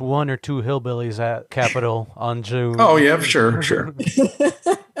at least one or two hillbillies at Capitol on June. Oh, yeah, sure.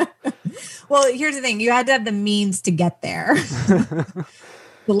 Well, here's the thing. You had to have the means to get there.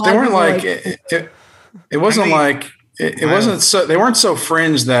 They weren't like, it wasn't like, it wasn't so, they weren't so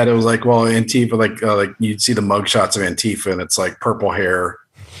fringe that it was like, well, Antifa, like you'd see the mugshots of Antifa and it's like purple hair,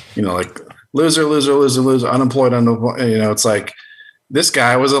 you know, like loser, unemployed, you know, it's like, this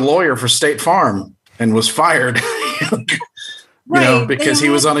guy was a lawyer for State Farm and was fired, you know, because he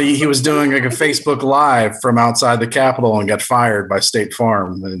was doing like a Facebook Live from outside the Capitol and got fired by State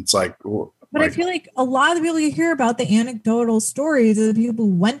Farm. And it's like, but I feel like a lot of the people you hear about, the anecdotal stories of the people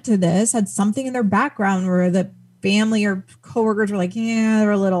who went to this had something in their background where the family or coworkers were like, yeah,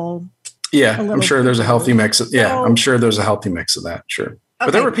 they're a little. Yeah, I'm sure there's a healthy mix. I'm sure there's a healthy mix of that. Sure. Okay,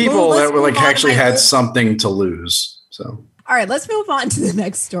 but there were people that were like actually had something to lose. So. All right, let's move on to the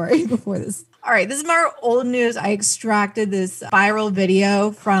next story before this. All right, this is more old news. I extracted this viral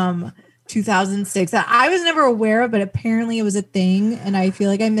video from 2006 that I was never aware of, but apparently it was a thing, and I feel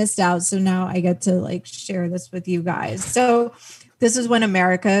like I missed out. So now I get to like share this with you guys. So this is when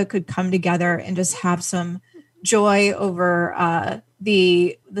America could come together and just have some joy over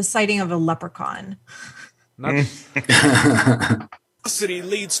the sighting of a leprechaun. Not City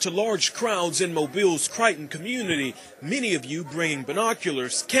leads to large crowds in Mobile's Crichton community, many of you bringing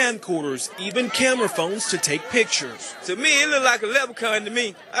binoculars, camcorders, even camera phones to take pictures. To me, it look like a leprechaun to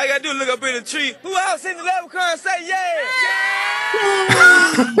me. All I gotta do is look up in the tree. Who else seen the leprechaun say yeah?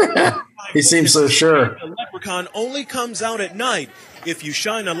 He seems so sure. The leprechaun only comes out at night. If you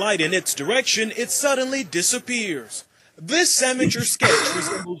shine a light in its direction, it suddenly disappears. This amateur sketch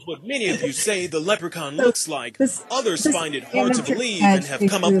resembles what many of you say the leprechaun looks like. Others find it hard to believe and have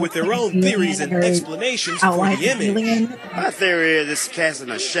come up with their own theories and explanations for the image. My theory is it's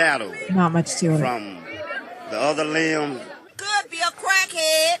casting a shadow Not much to it. from the other limb. Could be a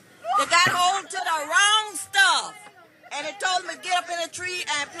crackhead that got hold to the wrong stuff. And it told him to get up in a tree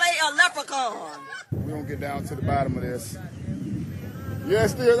and play a leprechaun. We're going to get down to the bottom of this. Yeah,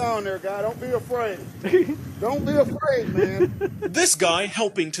 it's still on there, guy. Don't be afraid. Don't be afraid, man. This guy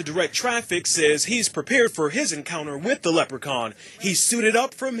helping to direct traffic says he's prepared for his encounter with the leprechaun. He's suited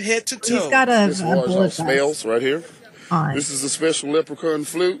up from head to toe. He's got a This was bullet our vest spells right here. on. This is a special leprechaun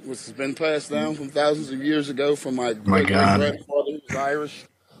flute, which has been passed down from thousands of years ago from my God. grandfather, who was Irish.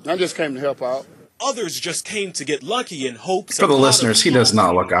 I just came to help out. Others just came to get lucky in hopes For the of listeners, he does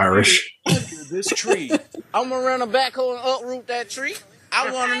not look Irish. under this tree. I'm gonna run a backhoe and uproot that tree. I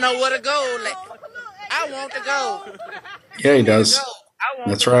want to know where to go. I want to go. Yeah, he does.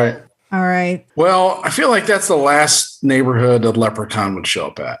 That's right. All right. Well, I feel like that's the last neighborhood a leprechaun would show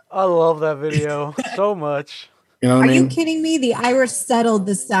up at. I love that video so much. You know what Are I you mean? kidding me? The Irish settled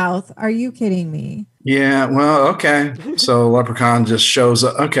the South. Are you kidding me? Yeah, well, okay. So leprechaun just shows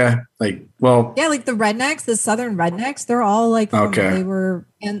up. Okay. Like, well, Yeah, like the rednecks, the Southern rednecks, they're all like Okay. they were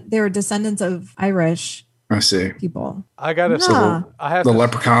descendants of Irish I see. people. I gotta Nah. I have The to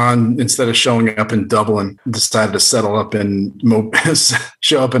leprechaun, instead of showing up in Dublin, decided to settle up in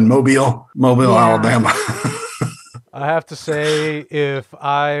show up in Mobile, Yeah. Alabama. I have to say, if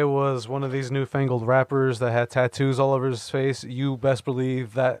I was one of these newfangled rappers that had tattoos all over his face, you best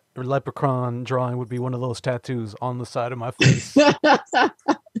believe that leprechaun drawing would be one of those tattoos on the side of my face. I'll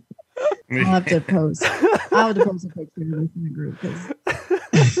have to post. I'll have to post a picture of this in the group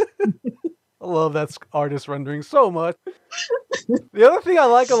because I love that artist rendering so much. The other thing I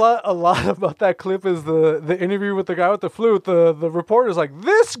like a lot about that clip is the interview with the guy with the flute. The reporter's like,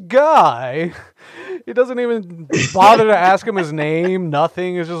 this guy, he doesn't even bother to ask him his name,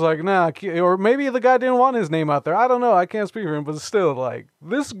 nothing. It's just like, nah, or maybe the guy didn't want his name out there. I don't know. I can't speak for him, but still, like,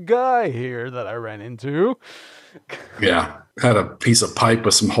 this guy here that I ran into. Yeah. Had a piece of pipe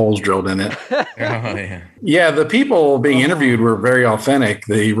with some holes drilled in it. Oh, yeah. Yeah, the people being interviewed were very authentic.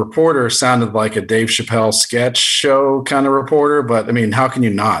 The reporter sounded like a Dave Chappelle sketch show kind of reporter, but I mean, how can you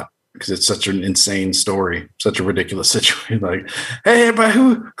not? Because it's such an insane story, such a ridiculous situation. Like, hey, everybody,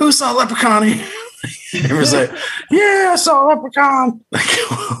 who saw Leprechaun? Everyone's like, yeah, I saw Leprechaun. Like,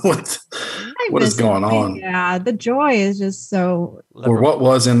 what is going on? Yeah, the joy is just so. Or what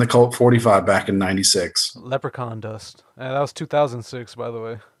was in the Colt 45 back in 96? Leprechaun dust. That was 2006, by the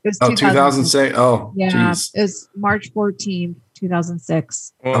way. It was Oh, 2006. Oh, Yeah, geez. it was March 14th,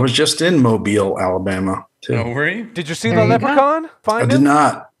 2006. I was just in Mobile, Alabama, too. Oh, were you? Did you see There the you go. leprechaun? I Find did him?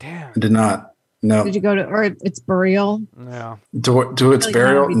 not. Damn. I did not. No. Did you go to or its burial? Yeah. To its I feel like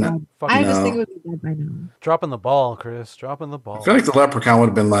burial? that would be No. dead. Fuck I just no. think it would be dead by now. Dropping the ball, Chris. Dropping the ball. I feel like the leprechaun would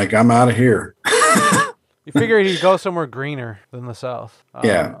have been like, I'm out of here. You figured he'd go somewhere greener than the south.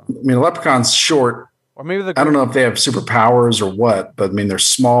 Yeah. I mean, a leprechaun's short. Or maybe the I don't know if they have superpowers or what, but I mean, they're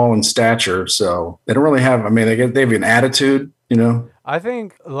small in stature. So they don't really have, I mean, they have an attitude, you know? I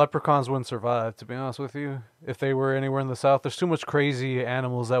think leprechauns wouldn't survive, to be honest with you. If they were anywhere in the south, there's too much crazy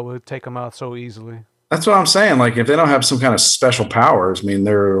animals that would take them out so easily. That's what I'm saying. Like, if they don't have some kind of special powers, I mean,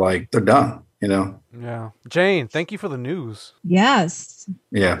 they're done, you know? Yeah. Jane, thank you for the news. Yes.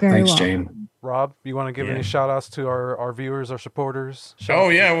 Yeah. Very Thanks, well. Jane. Rob, you want to give Yeah. any shout outs to our viewers, our supporters? Oh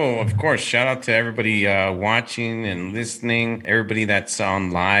yeah, well of course. Shout out to everybody watching and listening. Everybody that's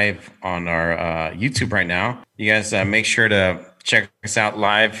on live on our YouTube right now. You guys make sure to check us out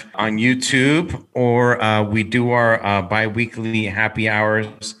live on YouTube, or we do our bi-weekly happy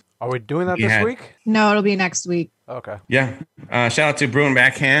hours. Are we doing that We this had- week? No, it'll be next week. Okay. Yeah. Shout out to Bruin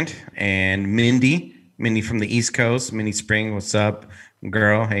Backhand and Mindy from the East Coast. Mindy Spring, what's up,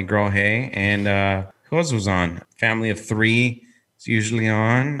 girl? Hey, girl. Hey. And who else was on? Family of Three is usually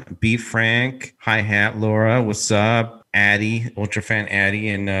on. B Frank, Hi Hat, Laura, what's up? Addy, Ultra Fan Addy,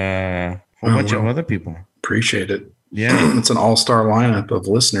 and a whole bunch of other people. Appreciate it. Yeah. It's an all-star lineup of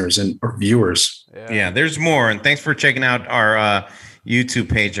listeners or viewers. Yeah, there's more. And thanks for checking out our YouTube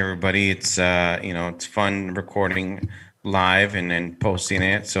page, everybody. It's it's fun recording live and then posting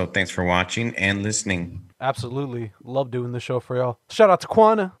it. So thanks for watching and listening. Absolutely. Love doing the show for y'all. Shout out to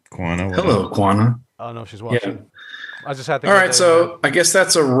Quana. Hello, Quana. Oh, no, she's watching. Yeah. I just had to. All right, so I guess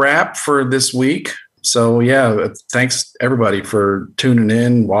that's a wrap for this week. So, yeah, thanks, everybody, for tuning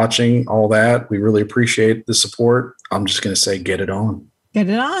in, watching, all that. We really appreciate the support. I'm just going to say, get it on. Get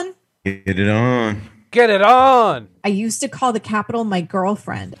it on. Get it on. Get it on. I used to call the Capitol my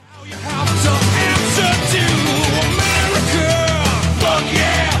girlfriend. You have to answer to America. Fuck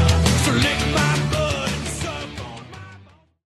yeah.